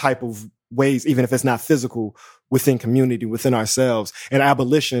 dominant type of ways, even if it's not physical, within community, within ourselves. And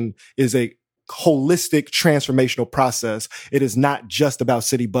abolition is a holistic transformational process. It is not just about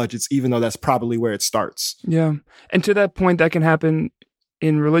city budgets, even though that's probably where it starts. Yeah. And to that point, that can happen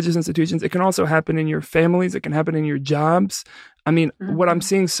in religious institutions. It can also happen in your families. It can happen in your jobs. I mean, what I'm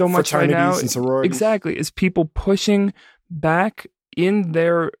seeing so much right now, exactly, is people pushing back in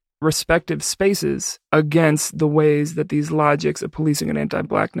their respective spaces against the ways that these logics of policing and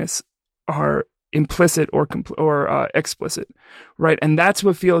anti-Blackness are implicit or explicit, right? And that's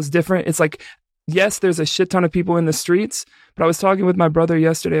what feels different. It's like, yes, there's a shit ton of people in the streets, but I was talking with my brother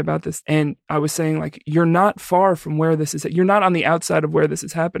yesterday about this, and I was saying, like, you're not far from where this is. You're not on the outside of where this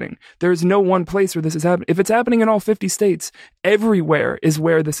is happening. There's no one place where this is happening. If it's happening in all 50 states, everywhere is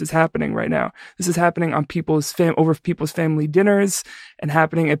where this is happening right now. This is happening on over people's family dinners, and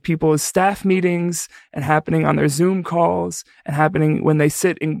happening at people's staff meetings, and happening on their Zoom calls, and happening when they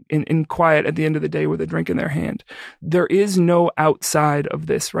sit in quiet at the end of the day with a drink in their hand. There is no outside of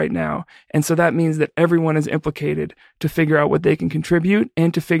this right now. And so that means that everyone is implicated to figure out what they can contribute,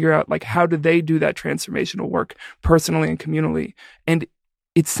 and to figure out, like, how do they do that transformational work personally and communally. And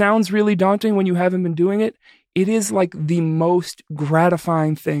it sounds really daunting when you haven't been doing it. It is like the most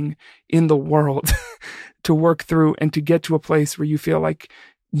gratifying thing in the world to work through and to get to a place where you feel like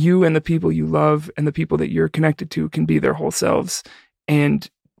you and the people you love and the people that you're connected to can be their whole selves. And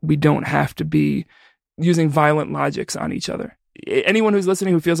we don't have to be using violent logics on each other. Anyone who's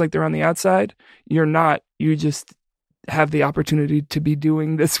listening who feels like they're on the outside, you're not. You just have the opportunity to be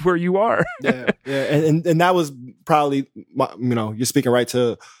doing this where you are. Yeah. And that was probably, you're speaking right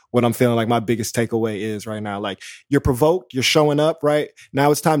to what I'm feeling like my biggest takeaway is right now. Like, you're provoked, you're showing up, right? Now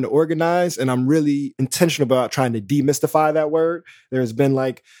it's time to organize. And I'm really intentional about trying to demystify that word. There's been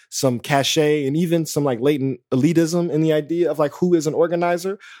like some cachet and even some like latent elitism in the idea of like, who is an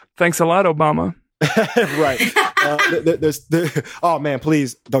organizer? Thanks a lot, Obama. Right. Oh man,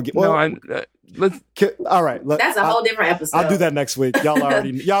 please don't get. Well, all right. That's a whole different episode. I'll do that next week. Y'all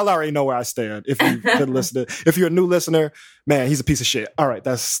already know where I stand. If you've been listening, if you're a new listener, man, he's a piece of shit. All right,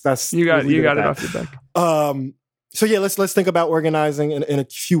 that's you got it off your back. So yeah, let's think about organizing in a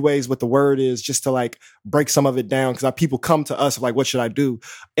few ways. What the word is, just to like break some of it down, because people come to us like, what should I do?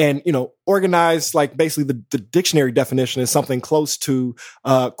 And organize, like basically the dictionary definition is something close to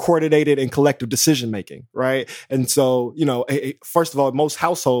coordinated and collective decision making, right? And so first of all, most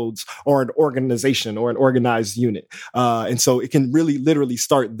households are an organization or an organized unit, and so it can really literally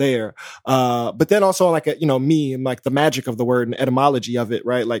start there. But then also like me and like the magic of the word and etymology of it,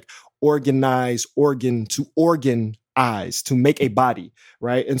 right? Like organize, organ, to organize, to make a body,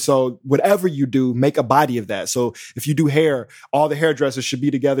 right? And so whatever you do, make a body of that. So if you do hair, all the hairdressers should be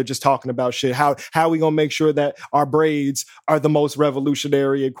together just talking about shit. How are we going to make sure that our braids are the most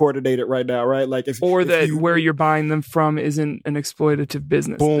revolutionary and coordinated right now, right? Like where you're buying them from isn't an exploitative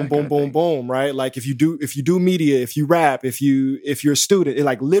business. Boom, boom, boom, boom, right? Like if you do media, if you rap, if you're a student,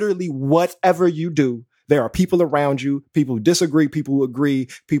 like literally whatever you do, there are people around you, people who disagree, people who agree,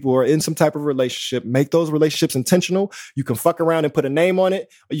 people who are in some type of relationship. Make those relationships intentional. You can fuck around and put a name on it,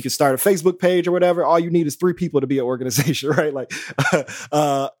 or you can start a Facebook page or whatever. All you need is 3 people to be an organization, right? Like,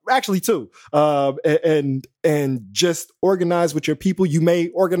 actually 2. And just organize with your people. You may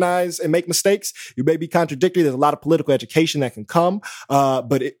organize and make mistakes. You may be contradictory. There's a lot of political education that can come.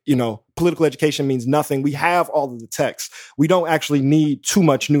 But political education means nothing. We have all of the texts. We don't actually need too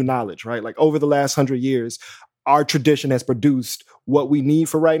much new knowledge, right? Like over the last 100 years, our tradition has produced what we need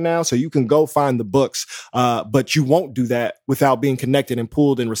for right now. So you can go find the books, but you won't do that without being connected and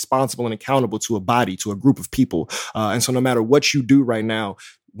pulled and responsible and accountable to a body, to a group of people. And so no matter what you do right now,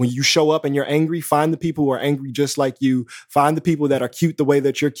 when you show up and you're angry, find the people who are angry just like you. Find the people that are cute the way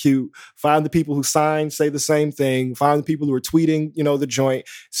that you're cute. Find the people who say the same thing. Find the people who are tweeting, the joint.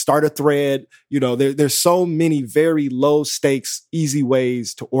 Start a thread. There's so many very low stakes, easy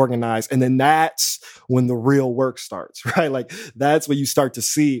ways to organize. And then that's when the real work starts, right? Like that's when you start to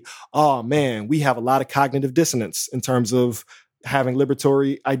see, oh man, we have a lot of cognitive dissonance in terms of having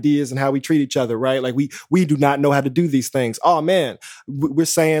liberatory ideas and how we treat each other, right? Like we do not know how to do these things. Oh man, we're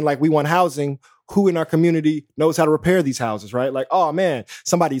saying like we want housing. Who in our community knows how to repair these houses, right? Like, oh man,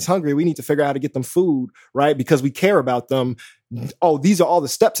 somebody's hungry. We need to figure out how to get them food, right? Because we care about them. Oh, these are all the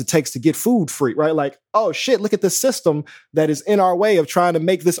steps it takes to get food free, right? Like, oh shit, look at the system that is in our way of trying to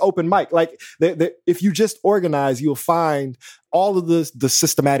make this open mic. Like, if you just organize, you'll find all of the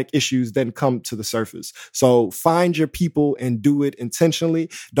systematic issues then come to the surface. So find your people and do it intentionally.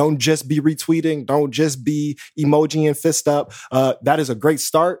 Don't just be retweeting. Don't just be emoji and fist up. That is a great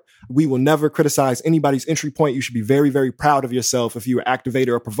start. We will never criticize anybody's entry point. You should be very, very proud of yourself if you are activated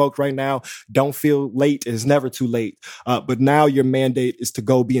or provoked right now. Don't feel late. It is never too late. But now your mandate is to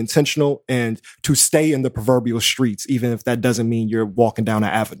go be intentional and to stay in the proverbial streets, even if that doesn't mean you're walking down an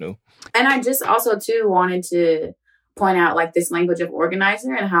avenue. And I just also, too, wanted to point out like this language of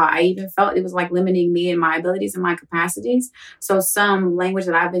organizer and how I even felt it was like limiting me and my abilities and my capacities. So some language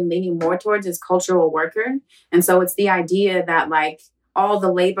that I've been leaning more towards is cultural worker. And so it's the idea that like all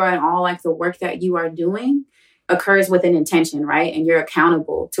the labor and all like the work that you are doing occurs with an intention, right? And you're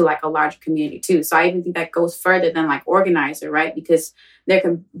accountable to like a larger community too. So I even think that goes further than like organizer, right? Because there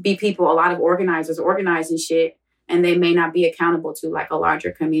can be people, a lot of organizers organizing shit, and they may not be accountable to like a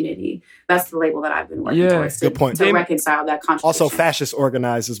larger community. That's the label that I've been working towards good point. To reconcile that contradiction. Also fascist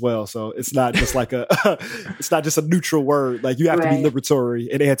organized as well. So it's not just like it's not just a neutral word. Like you have to be liberatory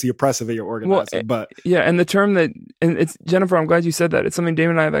and anti-oppressive in your organizing. And the term and it's, Jennifer, I'm glad you said that. It's something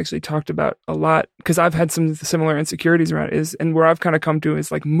Damon and I have actually talked about a lot because I've had some similar insecurities around it and where I've kind of come to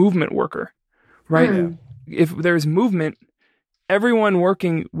is like movement worker, right? If there's movement, everyone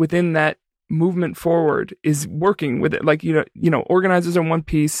working within that movement forward is working with it. Like, you know, organizers are one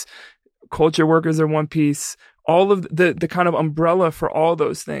piece, culture workers are one piece. All of the kind of umbrella for all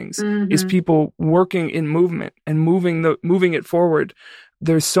those things is people working in movement and moving it forward.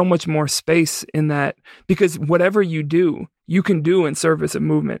 There's so much more space in that because whatever you do, you can do in service of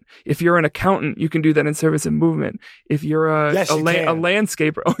movement. If you're an accountant, you can do that in service of movement. If you're a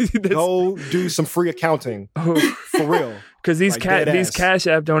landscaper, go do some free accounting for real. Because these Cash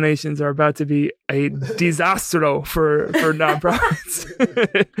App donations are about to be a disastro for nonprofits.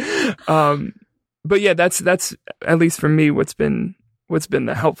 But yeah, that's at least for me what's been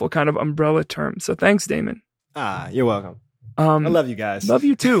the helpful kind of umbrella term. So thanks, Damon. You're welcome. I love you guys. Love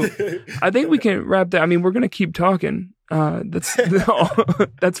you too. I think we can wrap that. I mean, we're gonna keep talking. That's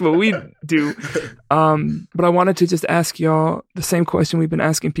what we do. But I wanted to just ask y'all the same question we've been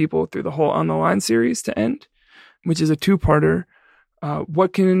asking people through the whole On the Line series to end, which is a two-parter.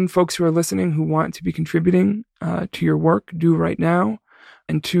 What can folks who are listening who want to be contributing to your work do right now?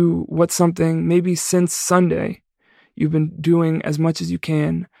 And two, what's something maybe since Sunday you've been doing as much as you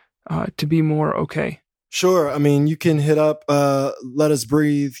can to be more okay? Sure. I mean, you can hit up Let Us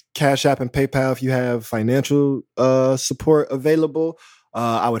Breathe, Cash App, and PayPal if you have financial support available.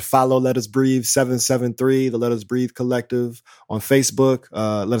 I would follow Let Us Breathe 773, the Let Us Breathe Collective on Facebook,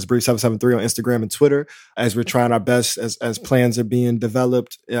 Let Us Breathe 773 on Instagram and Twitter, as we're trying our best as plans are being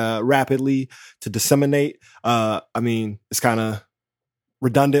developed rapidly to disseminate. I mean, it's kind of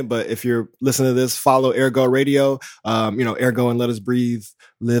redundant, but if you're listening to this, follow Ergo Radio. Ergo and Let Us Breathe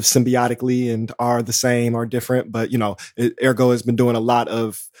live symbiotically and are the same, are different, but Ergo has been doing a lot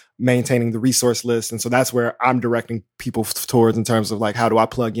of maintaining the resource list. And so that's where I'm directing people towards in terms of like, how do I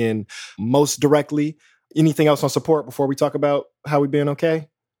plug in most directly? Anything else on support before we talk about how we being okay?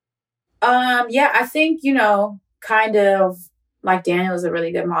 I think, kind of like Daniel is a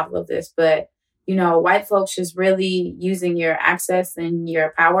really good model of this, but white folks just really using your access and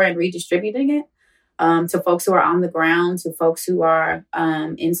your power and redistributing it to folks who are on the ground, to folks who are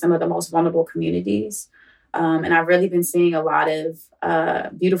in some of the most vulnerable communities. And I've really been seeing a lot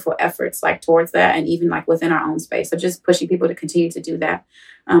of beautiful efforts like towards that, and even like within our own space. So just pushing people to continue to do that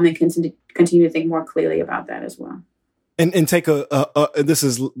and continue to think more clearly about that as well. And take this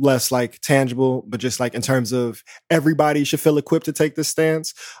is less like tangible, but just like in terms of everybody should feel equipped to take this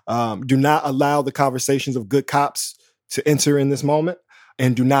stance. Do not allow the conversations of good cops to enter in this moment.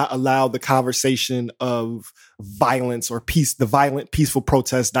 And do not allow the conversation of violence or the violent, peaceful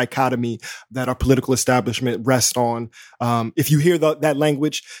protest dichotomy that our political establishment rests on. If you hear that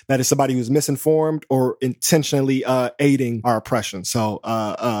language, that is somebody who's misinformed or intentionally aiding our oppression. So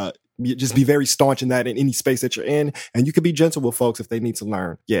just be very staunch in that in any space that you're in. And you can be gentle with folks if they need to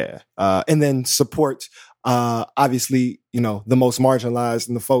learn. Yeah. And then support obviously, the most marginalized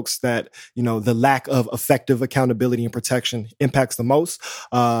and the folks that, the lack of effective accountability and protection impacts the most.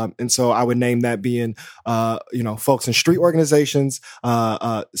 And so I would name that being, folks in street organizations,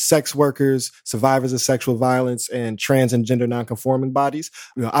 sex workers, survivors of sexual violence, and trans and gender nonconforming bodies.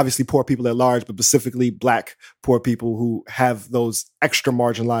 Obviously poor people at large, but specifically Black poor people who have those extra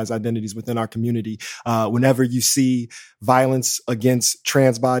marginalized identities within our community. Whenever you see violence against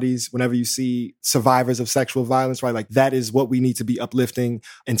trans bodies, whenever you see survivors of sexual violence, right? Like that is what we need to be uplifting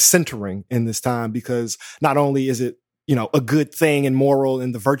and centering in this time, because not only is it, a good thing and moral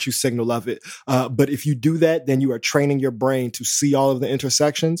and the virtue signal of it, but if you do that, then you are training your brain to see all of the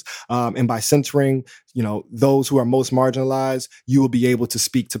intersections. And by centering, those who are most marginalized, you will be able to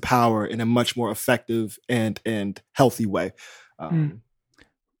speak to power in a much more effective and healthy way.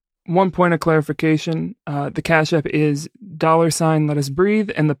 one point of clarification. The Cash App is $ Let Us Breathe,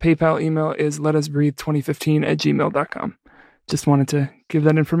 and the PayPal email is letusbreathe2015@gmail.com. Just wanted to give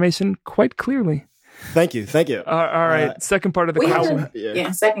that information quite clearly. Thank you. All right. Second part of the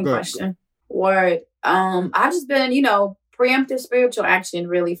question. Second question. Word. I've just been, preemptive spiritual action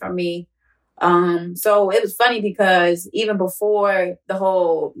really for me. So it was funny because even before the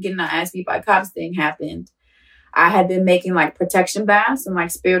whole getting our ass beat by cops thing happened, I had been making like protection baths and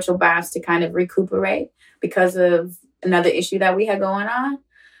like spiritual baths to kind of recuperate because of another issue that we had going on.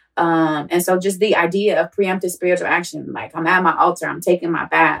 And so just the idea of preemptive spiritual action, like I'm at my altar, I'm taking my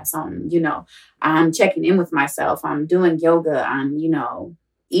baths, I'm checking in with myself, I'm doing yoga, I'm,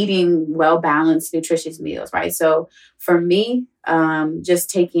 eating well-balanced, nutritious meals, right? So for me, just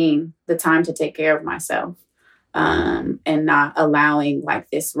taking the time to take care of myself and not allowing like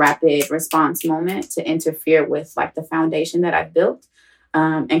this rapid response moment to interfere with like the foundation that I've built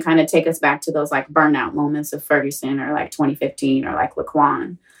and kind of take us back to those like burnout moments of Ferguson or like 2015 or like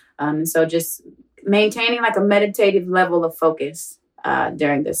Laquan. So just maintaining like a meditative level of focus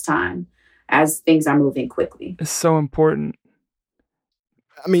during this time as things are moving quickly. It's so important.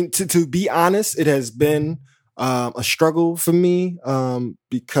 I mean, to be honest, it has been a struggle for me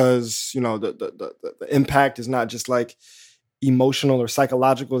because, the impact is not just like emotional or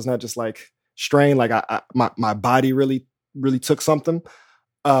psychological. It's not just like strain. Like my body really, really took something.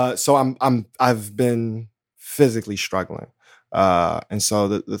 So I've been physically struggling. And so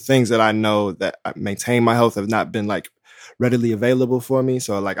the things that I know that maintain my health have not been like readily available for me.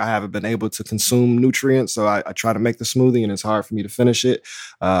 So like I haven't been able to consume nutrients. So I try to make the smoothie and it's hard for me to finish it.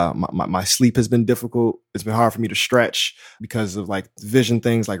 My sleep has been difficult. It's been hard for me to stretch because of like vision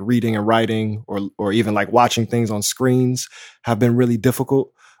things like reading and writing or even like watching things on screens have been really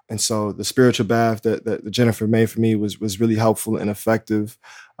difficult. And so the spiritual bath that Jennifer made for me was really helpful and effective.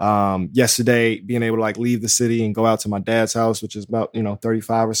 Yesterday, being able to like leave the city and go out to my dad's house, which is about,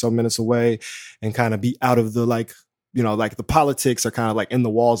 35 or so minutes away and kind of be out of the like the politics are kind of like in the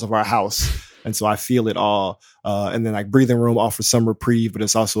walls of our house. And so I feel it all. And then like breathing room offers some reprieve, but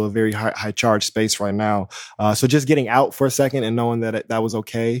it's also a very high charge space right now. So just getting out for a second and knowing that that was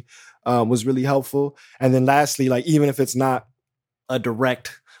okay was really helpful. And then lastly, like even if it's not a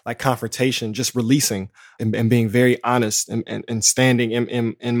direct like confrontation, just releasing and being very honest and standing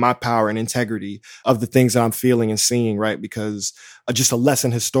in my power and integrity of the things that I'm feeling and seeing, right? Because just a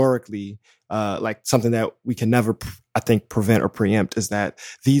lesson historically, like something that we can never, I think, prevent or preempt is that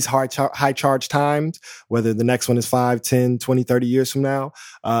these high charge times, whether the next one is 5, 10, 20, 30 years from now,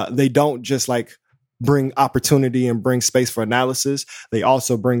 they don't just like bring opportunity and bring space for analysis. They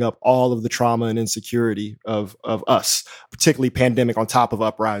also bring up all of the trauma and insecurity of us, particularly pandemic on top of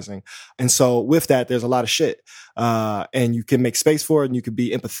uprising. And so with that, there's a lot of shit. And you can make space for it and you can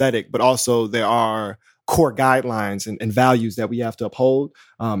be empathetic, but also there are core guidelines and values that we have to uphold.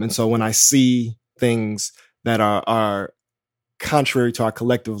 And so when I see things that are contrary to our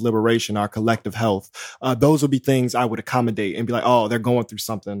collective liberation, our collective health, those would be things I would accommodate and be like, oh, they're going through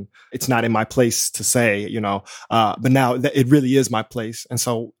something. It's not in my place to say, but now it really is my place. And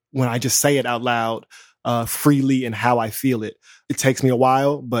so when I just say it out loud, freely and how I feel it, it takes me a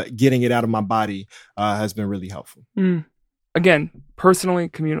while, but getting it out of my body has been really helpful. Again, personally,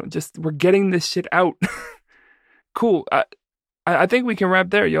 communal, just we're getting this shit out. Cool. I think we can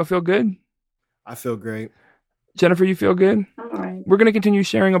wrap there. Y'all feel good? I feel great. Jennifer, you feel good? All right. We're going to continue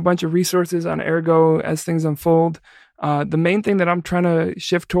sharing a bunch of resources on Ergo as things unfold. The main thing that I'm trying to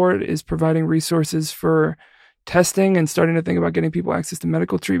shift toward is providing resources for testing and starting to think about getting people access to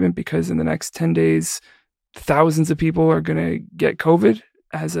medical treatment because in the next 10 days, thousands of people are going to get COVID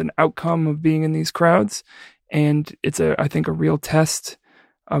as an outcome of being in these crowds. And it's I think a real test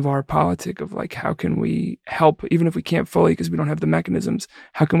of our politic of like, how can we help, even if we can't fully because we don't have the mechanisms,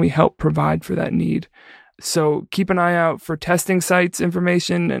 how can we help provide for that need? So keep an eye out for testing sites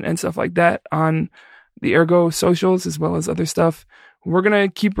information and stuff like that on the Ergo socials as well as other stuff. We're going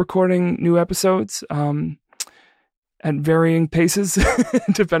to keep recording new episodes at varying paces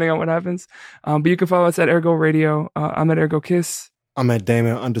depending on what happens. But you can follow us at Ergo Radio. I'm at Ergo Kiss. I'm at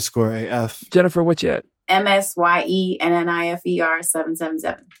Damon_AF. Jennifer, what you at? MSYENNIFER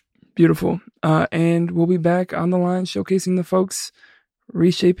 777. Beautiful. And we'll be back on the line showcasing the folks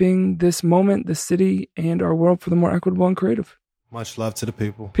reshaping this moment, the city, and our world for the more equitable and creative. Much love to the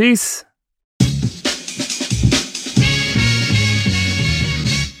people. Peace.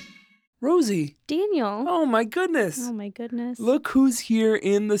 Rosie. Daniel. Oh my goodness. Oh my goodness. Look who's here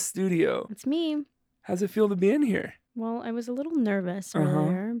in the studio. It's me. How's it feel to be in here? Well, I was a little nervous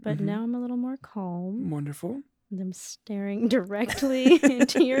earlier, but now I'm a little more calm. Wonderful. I'm staring directly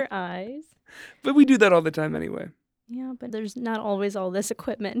into your eyes. But we do that all the time anyway. Yeah, but there's not always all this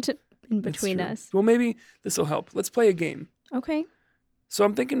equipment in That's between true. us. Well, maybe this will help. Let's play a game. Okay. So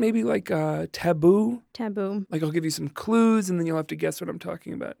I'm thinking maybe like taboo. Taboo. Like I'll give you some clues and then you'll have to guess what I'm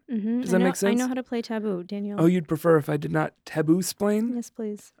talking about. Mm-hmm. Does that make sense? I know how to play taboo, Daniel. Oh, you'd prefer if I did not taboo-splain? Yes,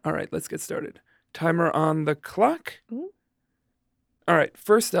 please. All right, let's get started. Timer on the clock. Ooh. All right,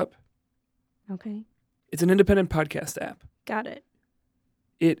 first up, Okay. it's an independent podcast app. Got it.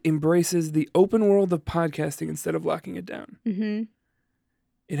 It embraces the open world of podcasting instead of locking it down. Mm-hmm.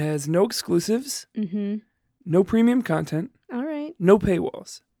 It has no exclusives, Mm-hmm. no premium content, All right. no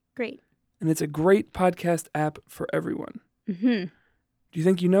paywalls. Great. And it's a great podcast app for everyone. Mm-hmm. Do you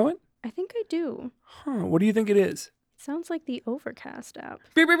think you know it? I think I do. Huh, what do you think it is? Sounds like the Overcast app.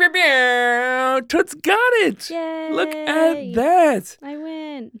 Beep, beep, beep, beep. Toots got it! Yay! Look at that! I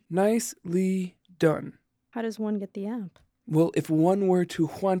win. Nicely done. How does one get the app? Well, if one were to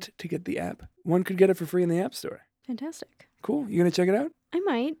want to get the app, one could get it for free in the App Store. Fantastic. Cool. You gonna check it out? I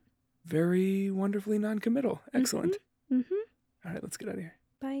might. Very wonderfully non-committal. Excellent. Mm-hmm. All right, let's get out of here.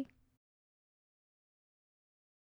 Bye.